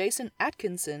called Jason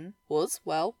Atkinson was,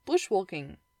 well,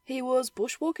 bushwalking. He was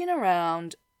bushwalking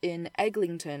around in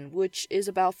Eglinton, which is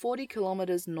about 40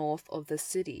 kilometers north of the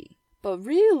city. But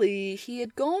really, he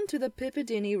had gone to the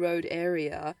Piccadilly Road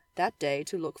area that day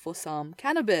to look for some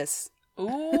cannabis.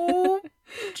 Ooh,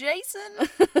 Jason.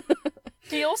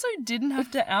 He also didn't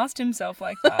have to oust himself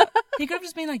like that. He could have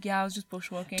just been like, yeah, I was just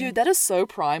bushwalking. Dude, that is so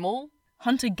primal.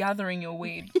 Hunter-gathering your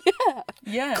weed. Yeah.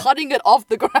 Yeah. Cutting it off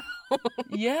the ground.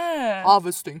 Yeah.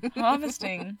 Harvesting.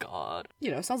 Harvesting. God.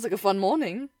 Sounds like a fun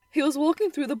morning. He was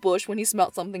walking through the bush when he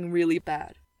smelt something really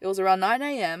bad. It was around 9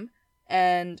 a.m.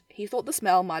 and he thought the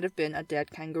smell might have been a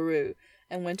dead kangaroo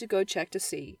and went to go check to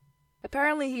see.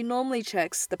 Apparently, he normally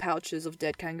checks the pouches of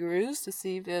dead kangaroos to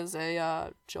see if there's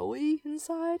a joey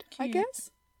inside, I Cute. guess.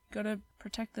 Gotta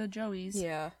protect the joeys.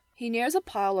 Yeah. He nears a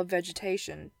pile of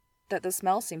vegetation that the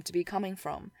smell seemed to be coming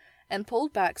from and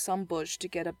pulled back some bush to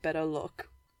get a better look.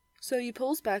 So he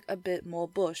pulls back a bit more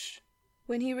bush.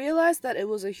 When he realized that it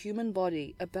was a human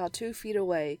body about 2 feet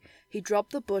away, he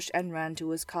dropped the bush and ran to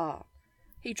his car.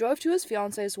 He drove to his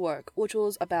fiance's work, which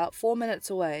was about 4 minutes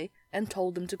away, and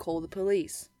told them to call the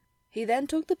police. He then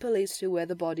took the police to where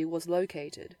the body was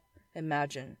located.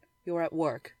 Imagine, you're at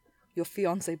work. Your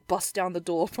fiancé busts down the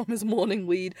door from his morning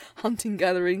weed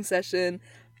hunting-gathering session,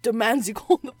 demands you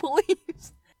call the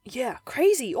police. Yeah,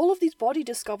 crazy. All of these body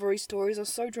discovery stories are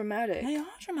so dramatic. They are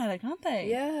dramatic, aren't they?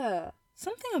 Yeah.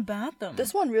 Something about them.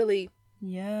 This one really...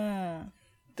 Yeah.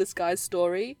 This guy's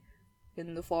story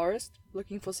in the forest,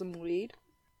 looking for some weed.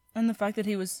 And the fact that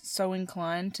he was so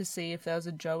inclined to see if there was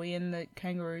a joey in the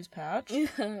kangaroo's pouch.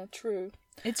 Yeah, true.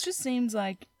 It just seems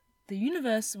like the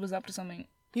universe was up to something.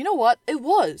 You know what? It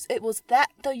was. It was that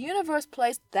the universe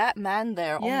placed that man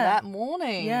there on Yeah. that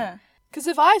morning. Yeah. Because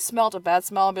if I smelt a bad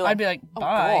smell, I'd be like,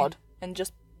 bye. oh God, and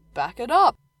just back it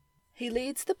up. He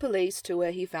leads the police to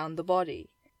where he found the body.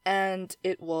 And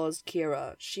it was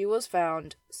Kira. She was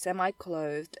found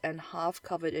semi-clothed and half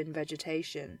covered in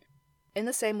vegetation. In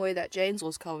the same way that Jane's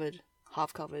was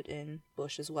half covered in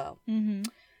bush as well. Mm-hmm.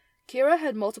 Kira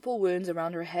had multiple wounds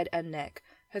around her head and neck.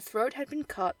 Her throat had been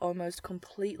cut almost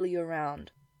completely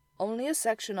around. Only a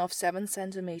section of 7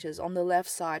 centimeters on the left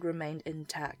side remained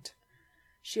intact.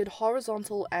 She had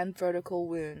horizontal and vertical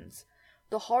wounds.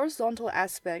 The horizontal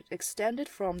aspect extended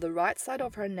from the right side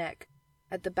of her neck,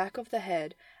 at the back of the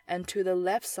head, and to the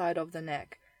left side of the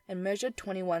neck, and measured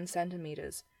 21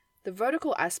 centimeters. The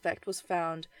vertical aspect was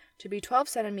found to be 12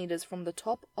 centimeters from the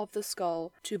top of the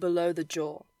skull to below the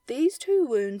jaw. These 2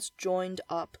 wounds joined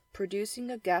up, producing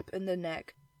a gap in the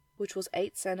neck, which was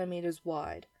 8 centimeters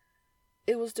wide.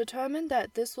 It was determined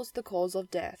that this was the cause of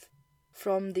death,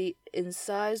 from the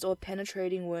incised or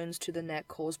penetrating wounds to the neck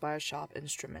caused by a sharp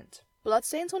instrument.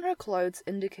 Bloodstains on her clothes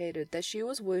indicated that she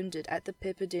was wounded at the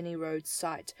Piccadilly Road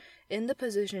site, in the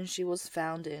position she was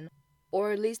found in,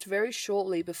 or at least very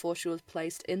shortly before she was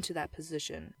placed into that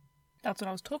position. That's what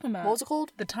I was talking about. What was it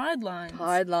called? The tide lines.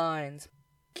 Tide lines.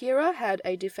 Kira had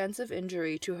a defensive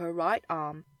injury to her right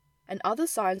arm and other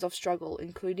signs of struggle,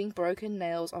 including broken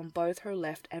nails on both her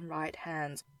left and right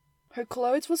hands. Her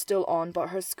clothes were still on, but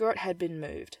her skirt had been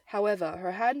moved. However,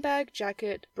 her handbag,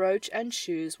 jacket, brooch, and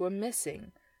shoes were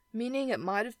missing, meaning it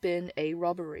might have been a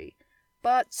robbery.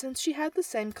 But since she had the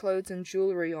same clothes and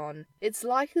jewelry on, it's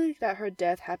likely that her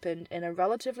death happened in a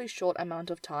relatively short amount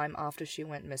of time after she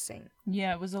went missing.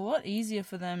 Yeah, it was a lot easier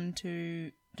for them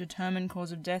to determine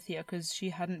cause of death here because she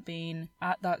hadn't been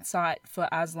at that site for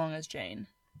as long as Jane.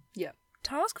 Yeah.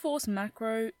 Task Force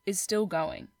Macro is still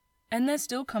going, and they're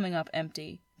still coming up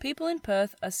empty. People in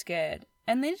Perth are scared,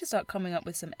 and they need to start coming up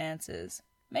with some answers.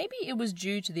 Maybe it was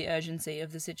due to the urgency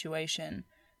of the situation,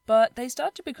 but they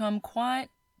start to become quite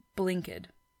blinkered,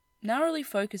 narrowly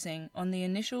focusing on the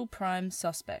initial prime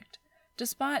suspect,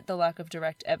 despite the lack of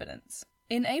direct evidence.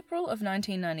 In April of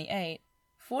 1998,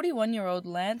 41-year-old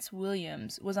Lance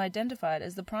Williams was identified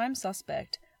as the prime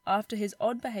suspect after his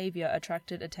odd behaviour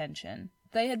attracted attention.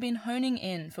 They had been honing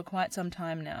in for quite some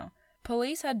time now.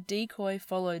 Police had decoy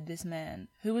followed this man,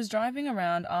 who was driving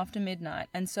around after midnight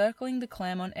and circling the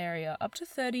Claremont area up to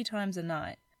 30 times a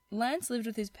night. Lance lived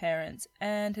with his parents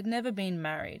and had never been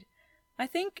married. I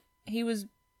think he was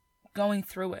going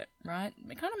through it, right?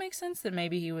 It kind of makes sense that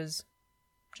maybe he was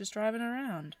just driving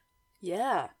around.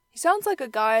 Yeah. He sounds like a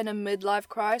guy in a midlife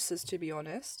crisis, to be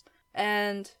honest.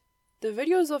 And the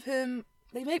videos of him,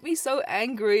 they make me so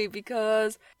angry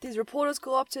because these reporters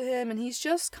go up to him and he's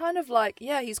just kind of like,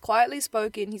 yeah, he's quietly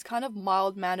spoken, he's kind of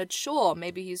mild-mannered, sure,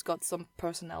 maybe he's got some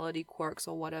personality quirks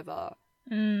or whatever.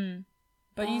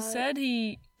 But you said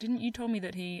didn't you told me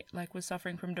that he, was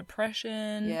suffering from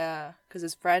depression? Yeah, because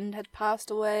his friend had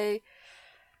passed away.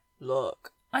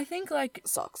 Look. I think,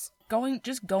 Sucks.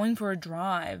 going for a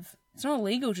drive. It's not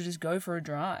illegal to just go for a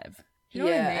drive. You know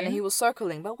what I mean? And he was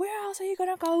circling, but where else are you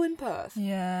gonna go in Perth?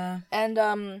 Yeah.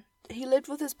 And he lived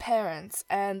with his parents,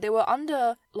 and they were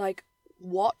under like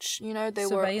watch. You know, they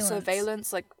were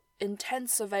surveillance, like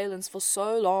intense surveillance for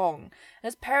so long.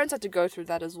 And his parents had to go through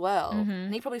that as well. Mm-hmm.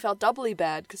 And he probably felt doubly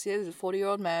bad because he's a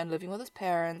 40-year-old man living with his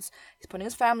parents. He's putting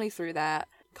his family through that.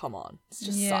 Come on, it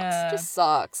just sucks. It just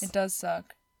sucks. It does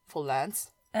suck. For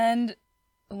Lance. And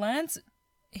Lance,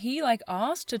 he like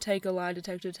asked to take a lie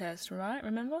detector test, right?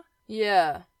 Remember?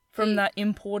 Yeah. From that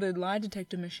imported lie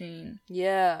detector machine.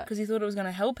 Yeah. Because he thought it was going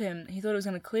to help him. He thought it was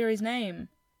going to clear his name.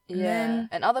 And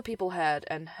and other people had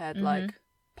like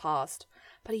passed.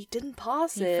 But he didn't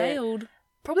pass it. He failed.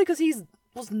 Probably because he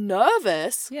was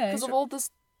nervous. Yeah. Because of all this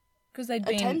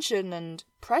attention and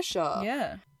pressure.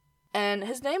 Yeah. And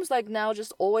his name's like now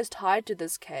just always tied to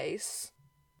this case.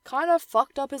 Kind of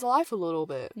fucked up his life a little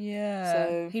bit. Yeah.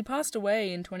 So he passed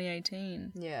away in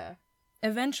 2018. Yeah.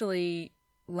 Eventually,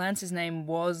 Lance's name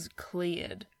was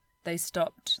cleared. They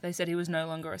stopped. They said he was no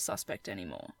longer a suspect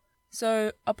anymore.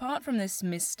 So, apart from this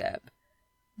misstep,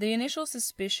 the initial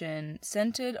suspicion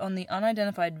centered on the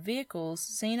unidentified vehicles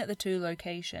seen at the two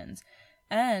locations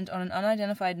and on an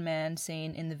unidentified man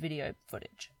seen in the video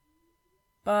footage.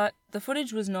 But the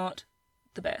footage was not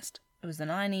the best. It was the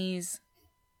 90s.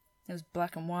 It was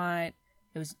black and white.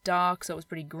 It was dark, so it was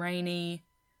pretty grainy.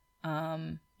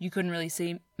 You couldn't really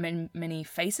see many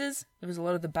faces. It was a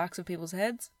lot of the backs of people's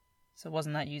heads, so it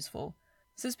wasn't that useful.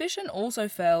 Suspicion also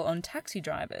fell on taxi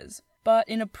drivers, but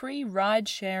in a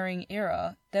pre-ride-sharing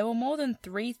era, there were more than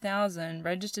 3,000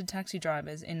 registered taxi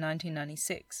drivers in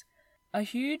 1996. A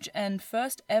huge and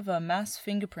first ever mass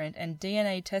fingerprint and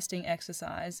DNA testing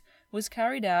exercise was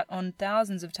carried out on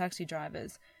thousands of taxi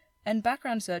drivers, and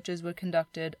background searches were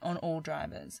conducted on all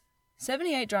drivers.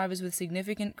 78 drivers with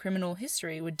significant criminal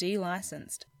history were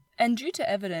delicensed, and due to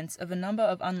evidence of a number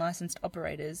of unlicensed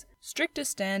operators, stricter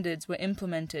standards were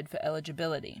implemented for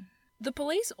eligibility. The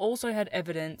police also had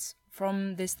evidence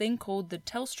from this thing called the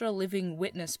Telstra Living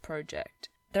Witness Project.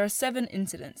 There are 7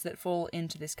 incidents that fall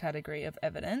into this category of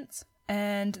evidence,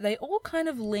 and they all kind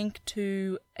of link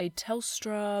to a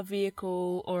Telstra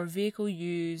vehicle or a vehicle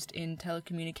used in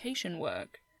telecommunication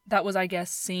work that was, I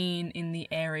guess, seen in the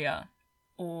area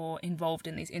or involved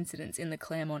in these incidents in the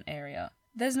Claremont area.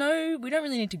 We don't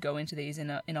really need to go into these in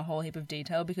a whole heap of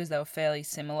detail because they were fairly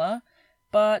similar,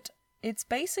 but it's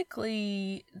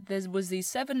basically, there was these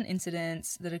 7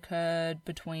 incidents that occurred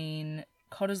between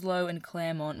Cottesloe and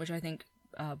Claremont, which I think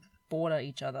border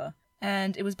each other,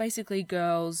 and it was basically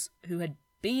girls who had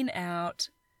been out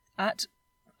at,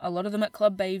 a lot of them at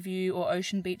Club Bayview or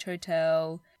Ocean Beach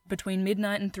Hotel, between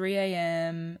midnight and 3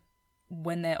 a.m.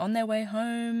 When they're on their way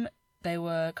home, they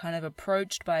were kind of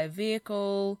approached by a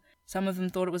vehicle. Some of them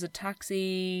thought it was a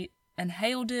taxi and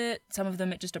hailed it. Some of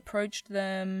them, it just approached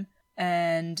them.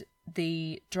 And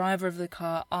the driver of the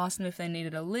car asked them if they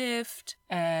needed a lift.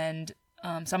 And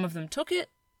some of them took it.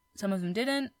 Some of them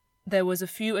didn't. There was a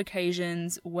few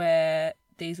occasions where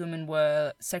these women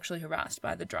were sexually harassed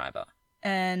by the driver.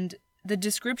 And the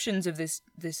descriptions of this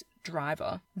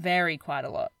driver vary quite a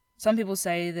lot. Some people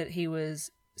say that he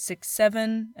was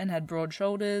 6'7" and had broad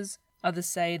shoulders. Others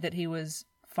say that he was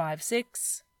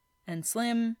 5'6" and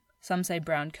slim. Some say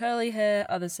brown curly hair.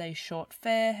 Others say short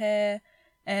fair hair.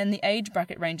 And the age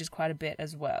bracket ranges quite a bit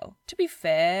as well. To be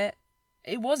fair,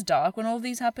 it was dark when all of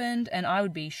these happened, and I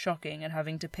would be shocking at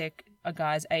having to pick a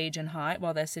guy's age and height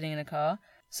while they're sitting in a car.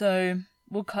 So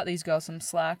we'll cut these girls some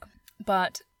slack.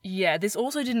 But yeah, this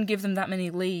also didn't give them that many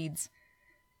leads.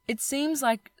 It seems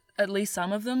like at least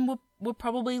some of them were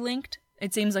probably linked.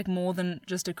 It seems like more than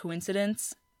just a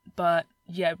coincidence. But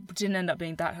yeah, it didn't end up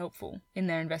being that helpful in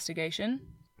their investigation.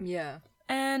 Yeah.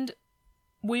 And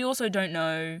we also don't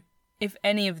know if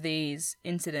any of these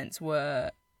incidents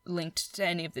were linked to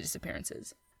any of the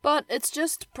disappearances. But it's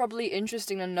just probably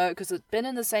interesting to note because it's been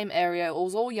in the same area. It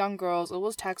was all young girls. It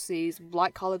was taxis,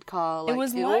 light-coloured car. It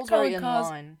was light-coloured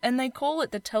cars, and they call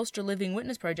it the Telstra Living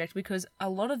Witness Project because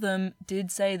a lot of them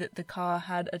did say that the car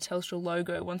had a Telstra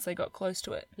logo once they got close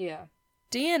to it. Yeah.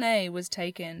 DNA was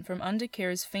taken from under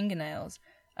Kira's fingernails,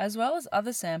 as well as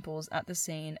other samples at the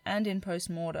scene and in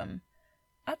post-mortem.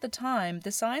 At the time,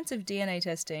 the science of DNA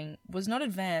testing was not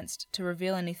advanced to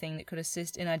reveal anything that could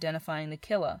assist in identifying the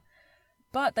killer,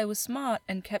 but they were smart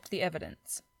and kept the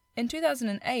evidence. In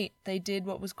 2008, they did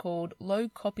what was called low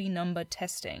copy number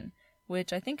testing,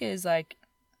 which I think is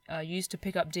used to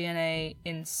pick up DNA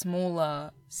in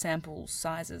smaller sample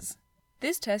sizes.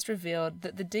 This test revealed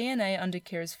that the DNA under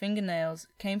Kira's fingernails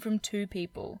came from 2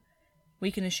 people.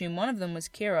 We can assume one of them was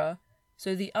Kira,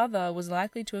 so the other was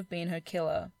likely to have been her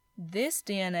killer, This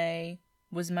DNA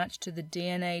was matched to the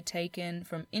DNA taken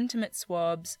from intimate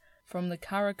swabs from the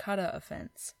Karakata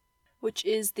offence. Which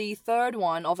is the third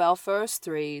one of our first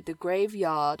three, the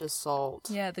graveyard assault.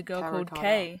 Yeah, the girl called Karakata.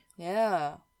 Kay.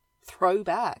 Yeah.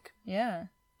 Throwback. Yeah.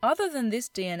 Other than this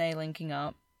DNA linking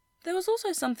up, there was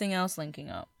also something else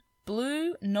linking up.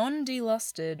 Blue,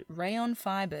 non-delustered rayon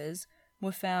fibres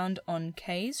were found on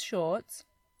Kay's shorts,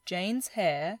 Jane's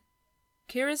hair,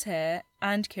 Kira's hair,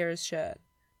 and Kira's shirt.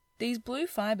 These blue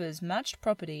fibres matched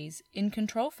properties in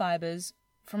control fibres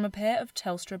from a pair of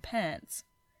Telstra pants.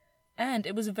 And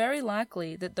it was very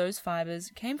likely that those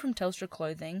fibres came from Telstra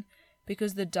clothing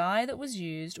because the dye that was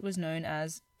used was known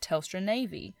as Telstra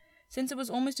Navy, since it was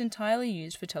almost entirely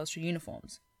used for Telstra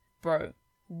uniforms. Bro,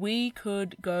 we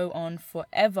could go on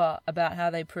forever about how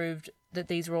they proved that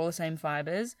these were all the same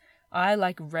fibres. I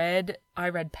read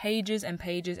pages and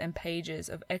pages and pages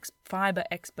of fibre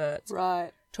experts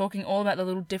Right. talking all about the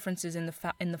little differences in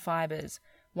the fibres,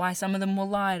 why some of them were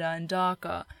lighter and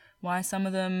darker, why some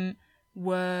of them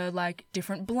were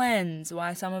different blends,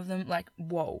 why some of them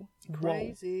whoa.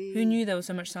 Crazy. Who knew there was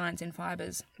so much science in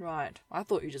fibres? Right. I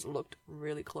thought you just looked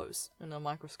really close in a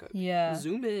microscope. Yeah.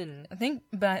 Zoom in. I think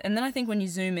when you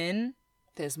zoom in,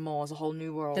 There's more. There's a whole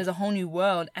new world. there's a whole new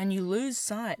world and you lose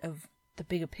sight of the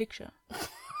bigger picture.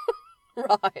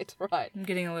 Right. I'm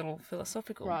getting a little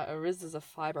philosophical. Right. Ariz is a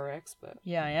fibre expert.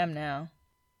 Yeah, I am now.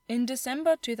 In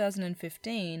December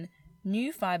 2015,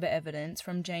 new fibre evidence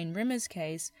from Jane Rimmer's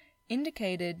case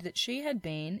indicated that she had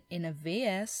been in a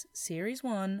VS Series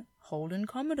 1 Holden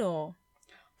Commodore.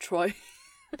 Troy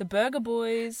The Burger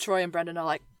Boys. and Brandon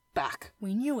are back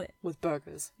We knew it. with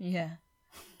burgers. Yeah.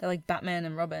 They're like Batman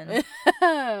and Robin.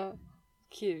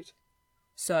 Cute.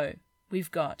 So,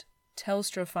 we've got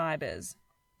Telstra fibres,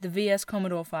 the VS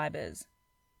Commodore fibres.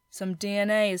 Some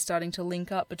DNA is starting to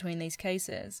link up between these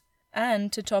cases.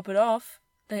 And to top it off,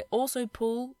 they also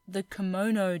pull the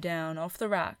kimono down off the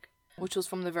rack. Which was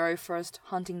from the very first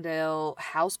Huntingdale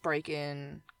house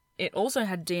break-in. It also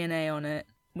had DNA on it,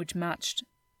 which matched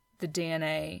the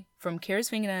DNA from Kira's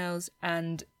fingernails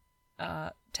and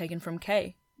taken from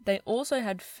Kay. They also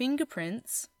had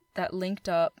fingerprints that linked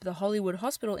up the Hollywood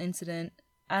Hospital incident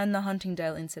and the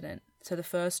Huntingdale incident, so the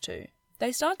first two.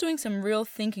 They start doing some real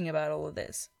thinking about all of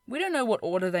this. We don't know what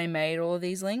order they made all of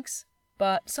these links,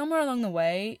 but somewhere along the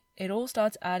way, it all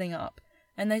starts adding up,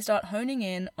 and they start honing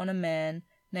in on a man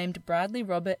named Bradley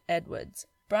Robert Edwards.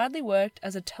 Bradley worked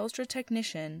as a Telstra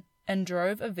technician and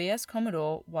drove a VS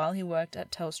Commodore while he worked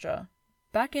at Telstra.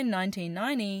 Back in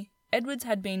 1990, Edwards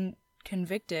had been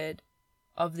convicted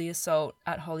of the assault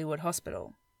at Hollywood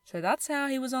Hospital. So that's how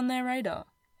he was on their radar.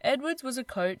 Edwards was a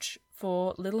coach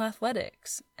for Little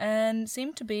Athletics and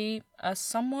seemed to be a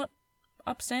somewhat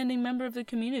upstanding member of the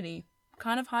community,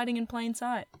 kind of hiding in plain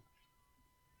sight.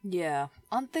 Yeah.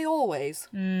 Aren't they always?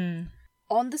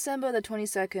 On December the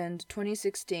 22nd,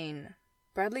 2016,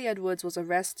 Bradley Edwards was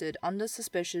arrested under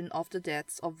suspicion of the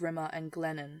deaths of Rimmer and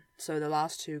Glennon, so the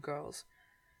last two girls.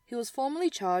 He was formally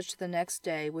charged the next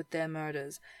day with their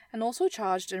murders, and also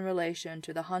charged in relation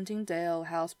to the Huntingdale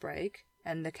housebreak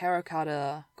and the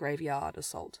Karakata graveyard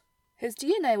assault. His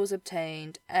DNA was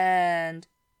obtained, and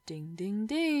ding ding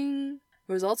ding,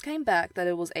 results came back that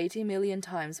it was 80 million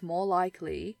times more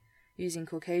likely, using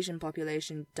Caucasian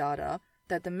population data,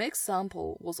 that the mixed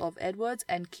sample was of Edwards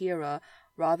and Kira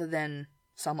rather than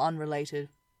some unrelated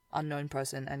unknown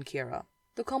person and Kira.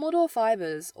 The Commodore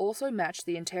fibers also matched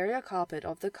the interior carpet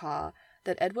of the car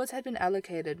that Edwards had been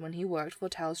allocated when he worked for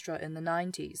Telstra in the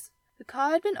 90s. The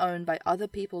car had been owned by other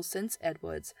people since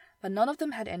Edwards, but none of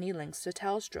them had any links to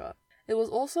Telstra. It was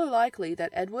also likely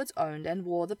that Edwards owned and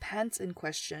wore the pants in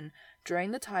question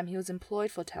during the time he was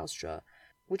employed for Telstra,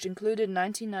 which included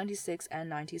 1996 and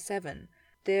 97.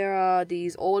 There are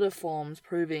these order forms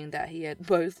proving that he had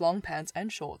both long pants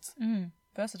and shorts.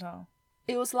 Versatile.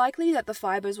 It was likely that the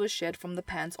fibers were shed from the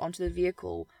pants onto the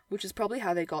vehicle, which is probably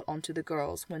how they got onto the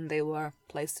girls when they were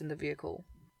placed in the vehicle.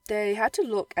 They had to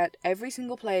look at every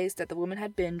single place that the women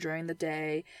had been during the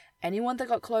day, anyone that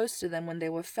got close to them when they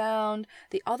were found,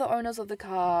 the other owners of the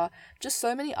car, just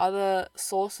so many other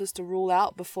sources to rule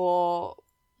out before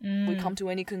we come to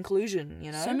any conclusion,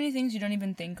 you know? So many things you don't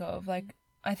even think of.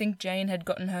 I think Jane had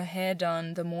gotten her hair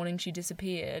done the morning she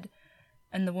disappeared,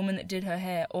 and the woman that did her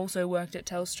hair also worked at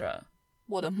Telstra.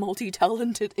 What a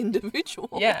multi-talented individual.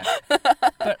 Yeah.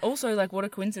 But also, what a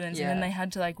coincidence. Yeah. And then they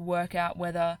had to, work out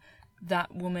whether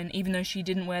that woman, even though she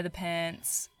didn't wear the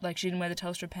pants, she didn't wear the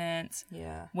Telstra pants,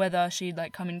 Yeah. whether she'd,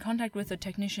 come in contact with a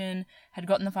technician, had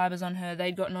gotten the fibers on her,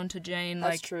 they'd gotten onto Jane.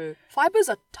 That's true. Fibers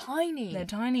are tiny. They're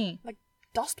tiny. Like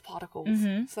dust particles.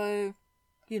 Mhm. So,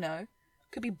 you know,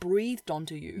 could be breathed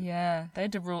onto you. Yeah, they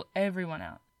had to rule everyone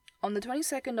out. On the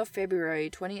 22nd of February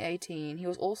 2018, he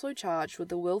was also charged with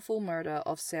the willful murder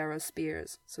of Sarah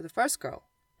Spears, so the first girl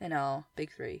in our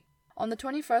big three. On the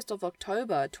 21st of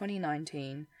October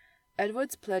 2019,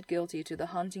 Edwards pled guilty to the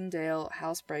Huntingdale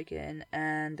house break-in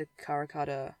and the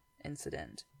Karrakatta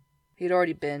incident. He'd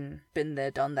already been there,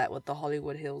 done that with the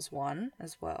Hollywood Hills one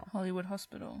as well. Hollywood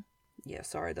Hospital. Yeah,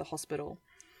 sorry, the hospital.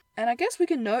 And I guess we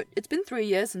can note, it's been 3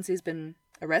 years since he's been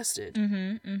arrested.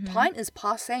 Time is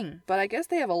passing, but I guess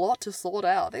they have a lot to sort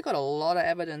out. They got a lot of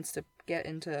evidence to get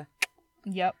into.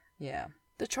 Yep. Yeah.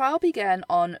 The trial began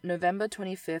on November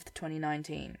 25th,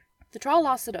 2019. The trial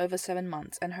lasted over 7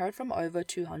 months and heard from over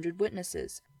 200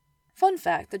 witnesses. Fun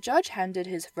fact, the judge handed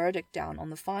his verdict down on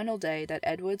the final day that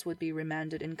Edwards would be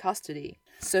remanded in custody.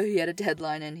 So he had a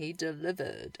deadline and he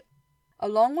delivered.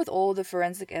 Along with all the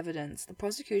forensic evidence, the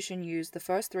prosecution used the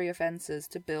first 3 offences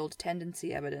to build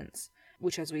tendency evidence,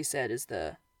 which, as we said, is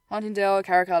the Huntingdale,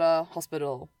 Karrakatta,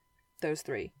 Hospital, those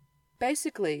 3.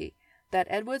 Basically, that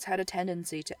Edwards had a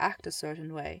tendency to act a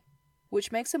certain way,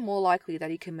 which makes it more likely that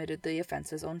he committed the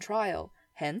offences on trial,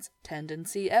 hence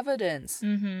tendency evidence.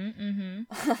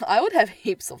 I would have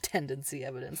heaps of tendency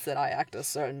evidence that I act a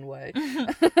certain way.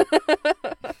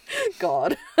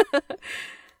 God.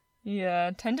 Yeah,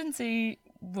 tendency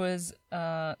was,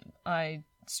 I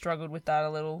struggled with that a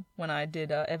little when I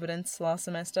did evidence last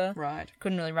semester. Right.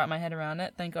 Couldn't really wrap my head around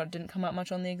it. Thank God it didn't come up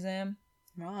much on the exam.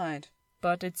 Right.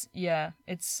 But it's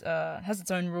has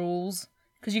its own rules.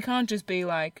 Because you can't just be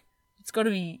like, it's got to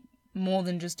be more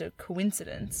than just a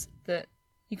coincidence. That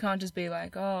you can't just be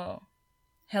like, oh,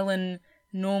 Helen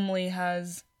normally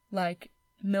has, like,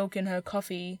 milk in her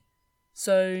coffee,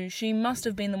 so she must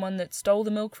have been the one that stole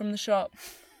the milk from the shop.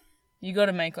 You got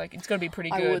to make, like, it's got to be pretty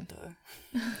good. I would,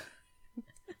 though.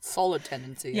 Solid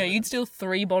tendency. Yeah, you'd steal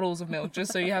 3 bottles of milk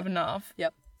just so you have enough.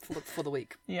 Yep, for the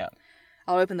week. Yeah.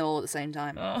 I'll open them all at the same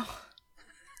time. Oh.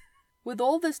 With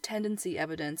all this tendency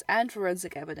evidence and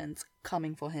forensic evidence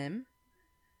coming for him,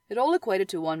 it all equated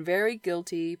to one very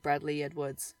guilty Bradley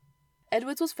Edwards.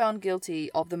 Edwards was found guilty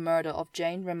of the murder of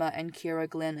Jane Rimmer and Kira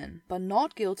Glennon, but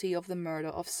not guilty of the murder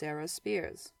of Sarah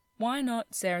Spears. Why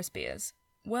not Sarah Spears?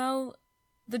 Well,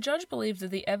 the judge believed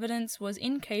that the evidence was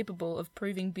incapable of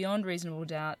proving beyond reasonable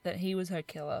doubt that he was her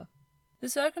killer. The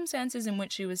circumstances in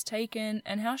which she was taken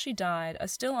and how she died are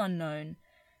still unknown,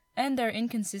 and there are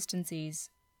inconsistencies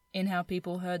in how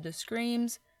people heard the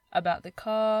screams, about the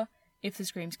car, if the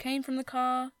screams came from the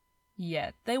car.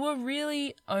 Yet, they were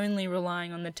really only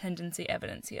relying on the tendency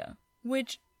evidence here,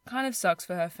 which kind of sucks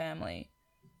for her family.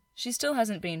 She still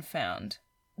hasn't been found.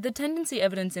 The tendency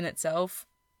evidence in itself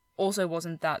also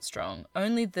wasn't that strong.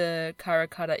 Only the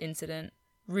Karrakatta incident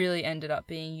really ended up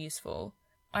being useful.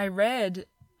 I read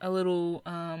a little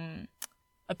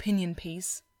opinion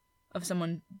piece of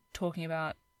someone talking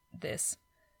about this.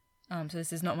 So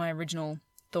this is not my original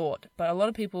thought, but a lot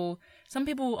of people, some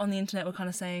people on the internet were kind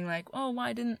of saying like, oh,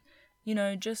 why didn't,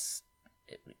 just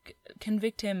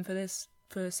convict him for this,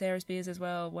 for Sarah Spears as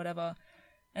well, whatever.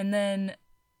 And then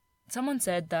someone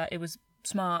said that it was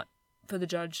smart for the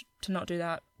judge to not do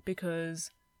that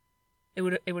because it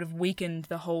would have weakened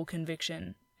the whole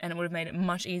conviction and it would have made it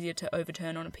much easier to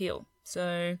overturn on appeal.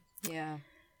 So yeah,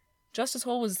 Justice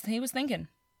Hall was thinking.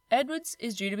 Edwards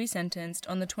is due to be sentenced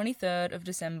on the 23rd of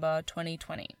December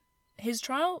 2020. His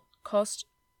trial cost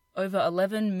over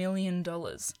 $11 million,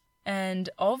 and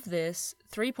of this,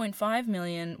 $3.5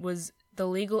 million was the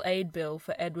legal aid bill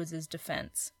for Edwards'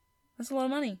 defense. That's a lot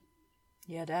of money.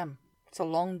 Yeah, damn.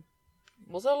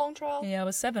 Was it a long trial? Yeah, it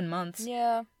was 7 months.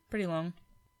 Yeah. Pretty long.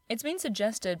 It's been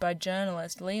suggested by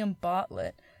journalist Liam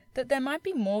Bartlett that there might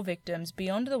be more victims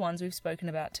beyond the ones we've spoken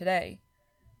about today.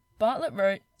 Bartlett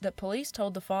wrote that police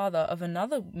told the father of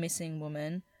another missing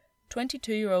woman,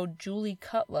 22-year-old Julie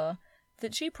Cutler,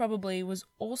 that she probably was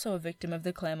also a victim of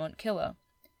the Claremont killer.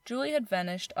 Julie had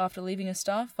vanished after leaving a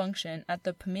staff function at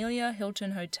the Pamelia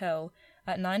Hilton Hotel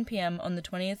at 9 p.m. on the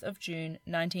 20th of June,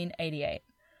 1988.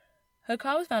 Her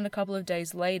car was found a couple of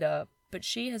days later, but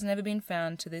she has never been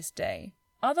found to this day.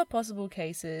 Other possible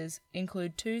cases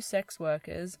include 2 sex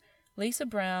workers, Lisa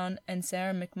Brown and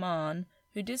Sarah McMahon,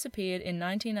 who disappeared in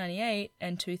 1998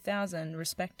 and 2000,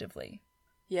 respectively.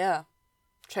 Yeah.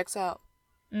 Checks out.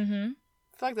 Mm-hmm.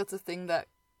 I feel like that's a thing that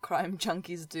crime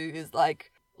junkies do, is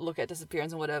like look at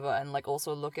disappearance and whatever, and like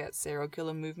also look at serial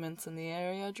killer movements in the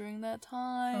area during that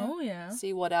time. Oh, yeah.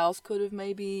 See what else could have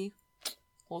maybe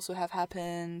also have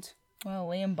happened. Well,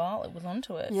 Liam Bartlett was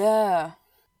onto it. Yeah.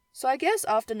 So I guess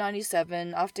after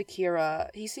 97, after Kira,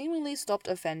 he seemingly stopped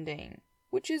offending,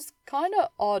 which is kind of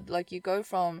odd. Like, you go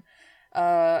from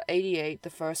 88,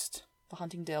 the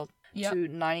Huntingdale Yep. to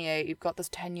 98. You've got this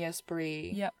 10-year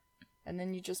spree. Yep. And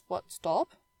then you just,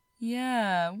 stop?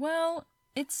 Yeah, well,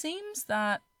 it seems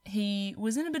that he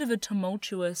was in a bit of a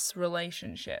tumultuous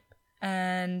relationship,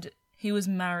 and he was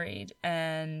married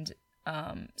and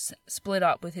split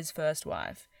up with his first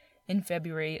wife in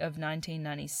February of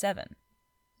 1997,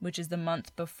 which is the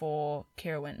month before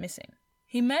Kira went missing.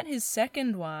 He met his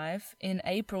second wife in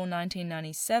April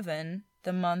 1997,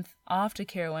 the month after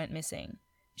Kira went missing.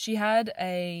 She had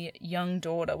a young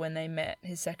daughter when they met,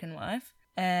 his second wife,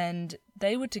 and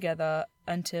they were together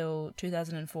until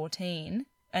 2014,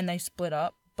 and they split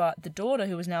up, but the daughter,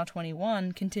 who was now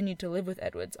 21, continued to live with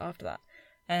Edwards after that.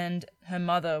 And her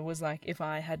mother was like, if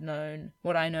I had known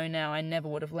what I know now, I never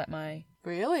would have let my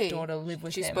Really? daughter live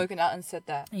with him. She's spoken out and said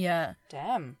that. Yeah.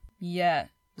 Damn. Yeah.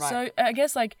 Right. So I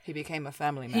guess, like, He became a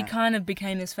family man. he kind of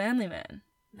became this family man.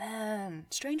 Man,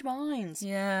 strange minds.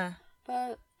 Yeah.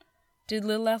 But, Did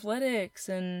little athletics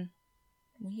and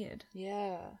weird.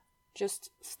 yeah, just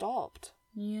stopped.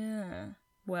 Yeah.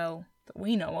 Well, that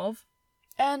we know of.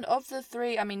 And of the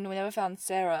three, I mean, we never found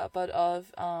Sarah, but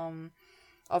of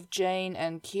Jane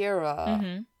and Kira,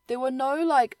 Mm-hmm. there were no,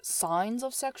 like, signs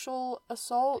of sexual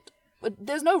assault. But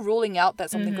there's no ruling out that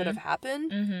something could have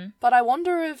happened. Mm-hmm. But I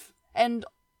wonder if, and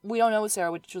we don't know with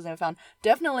Sarah, which was never found.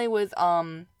 Definitely with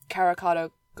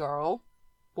Caracato Girl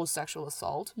was sexual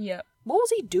assault. Yep. What was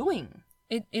he doing?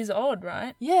 It is odd,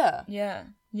 right? Yeah. Yeah.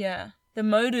 Yeah. The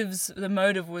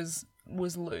motive was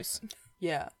loose.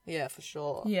 Yeah, for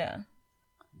sure. Yeah.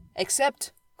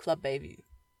 Except Club Baby.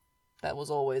 It was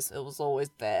always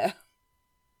there.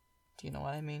 Do you know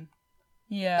what I mean?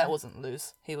 Yeah. That wasn't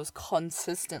loose. He was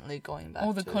consistently going back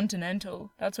Or the to...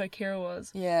 Continental. That's where Kira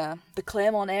was. Yeah. The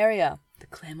Claremont area. The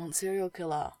Claremont serial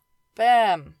killer.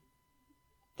 Bam!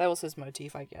 That was his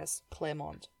motif, I guess.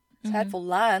 Claremont. Sad for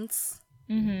Lance.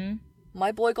 Mm-hmm.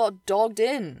 My boy got dogged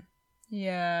in.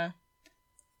 Yeah.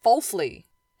 Falsely.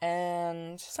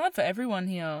 And... Sad for everyone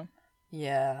here.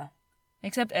 yeah.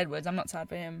 Except Edwards. I'm not sad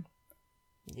for him.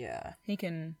 Yeah. He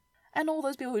can... And all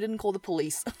those people who didn't call the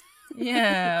police.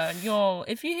 Yeah.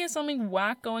 If you hear something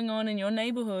whack going on in your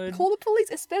neighborhood, Call the police,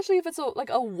 especially if it's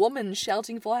a woman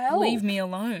shouting for help. leave me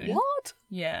alone. What?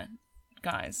 Yeah.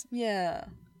 Guys. Yeah.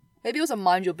 Maybe it was a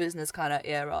mind your business kind of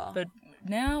era. But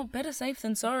now, better safe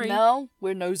than sorry. Now,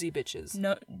 we're nosy bitches.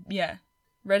 No, yeah.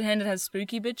 Red-handed has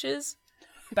spooky bitches.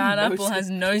 Bad Apple has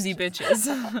nosy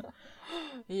bitches.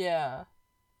 Yeah.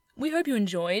 We hope you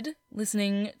enjoyed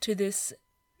listening to this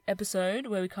episode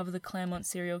where we cover the Claremont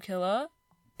serial killer.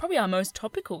 Probably our most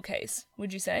topical case,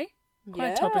 would you say?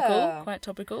 Quite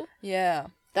topical. Yeah.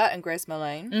 That and Grace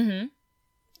Mullane.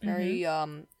 Mm-hmm. Very,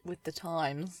 with the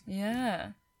times.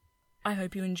 Yeah. I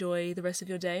hope you enjoy the rest of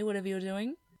your day, whatever you're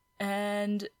doing.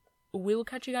 And we will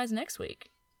catch you guys next week.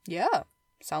 Yeah.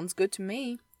 Sounds good to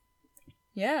me.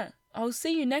 Yeah. I'll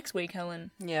see you next week,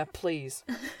 Helen. Yeah, please.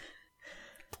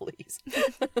 Please.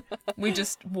 We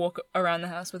just walk around the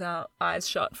house with our eyes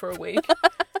shut for a week.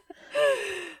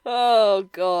 Oh,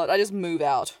 God. I just move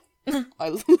out. I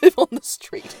live on the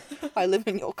street. I live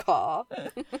in your car.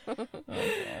 Oh,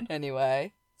 God.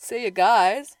 Anyway. See you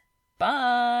guys.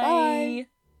 Bye. Bye.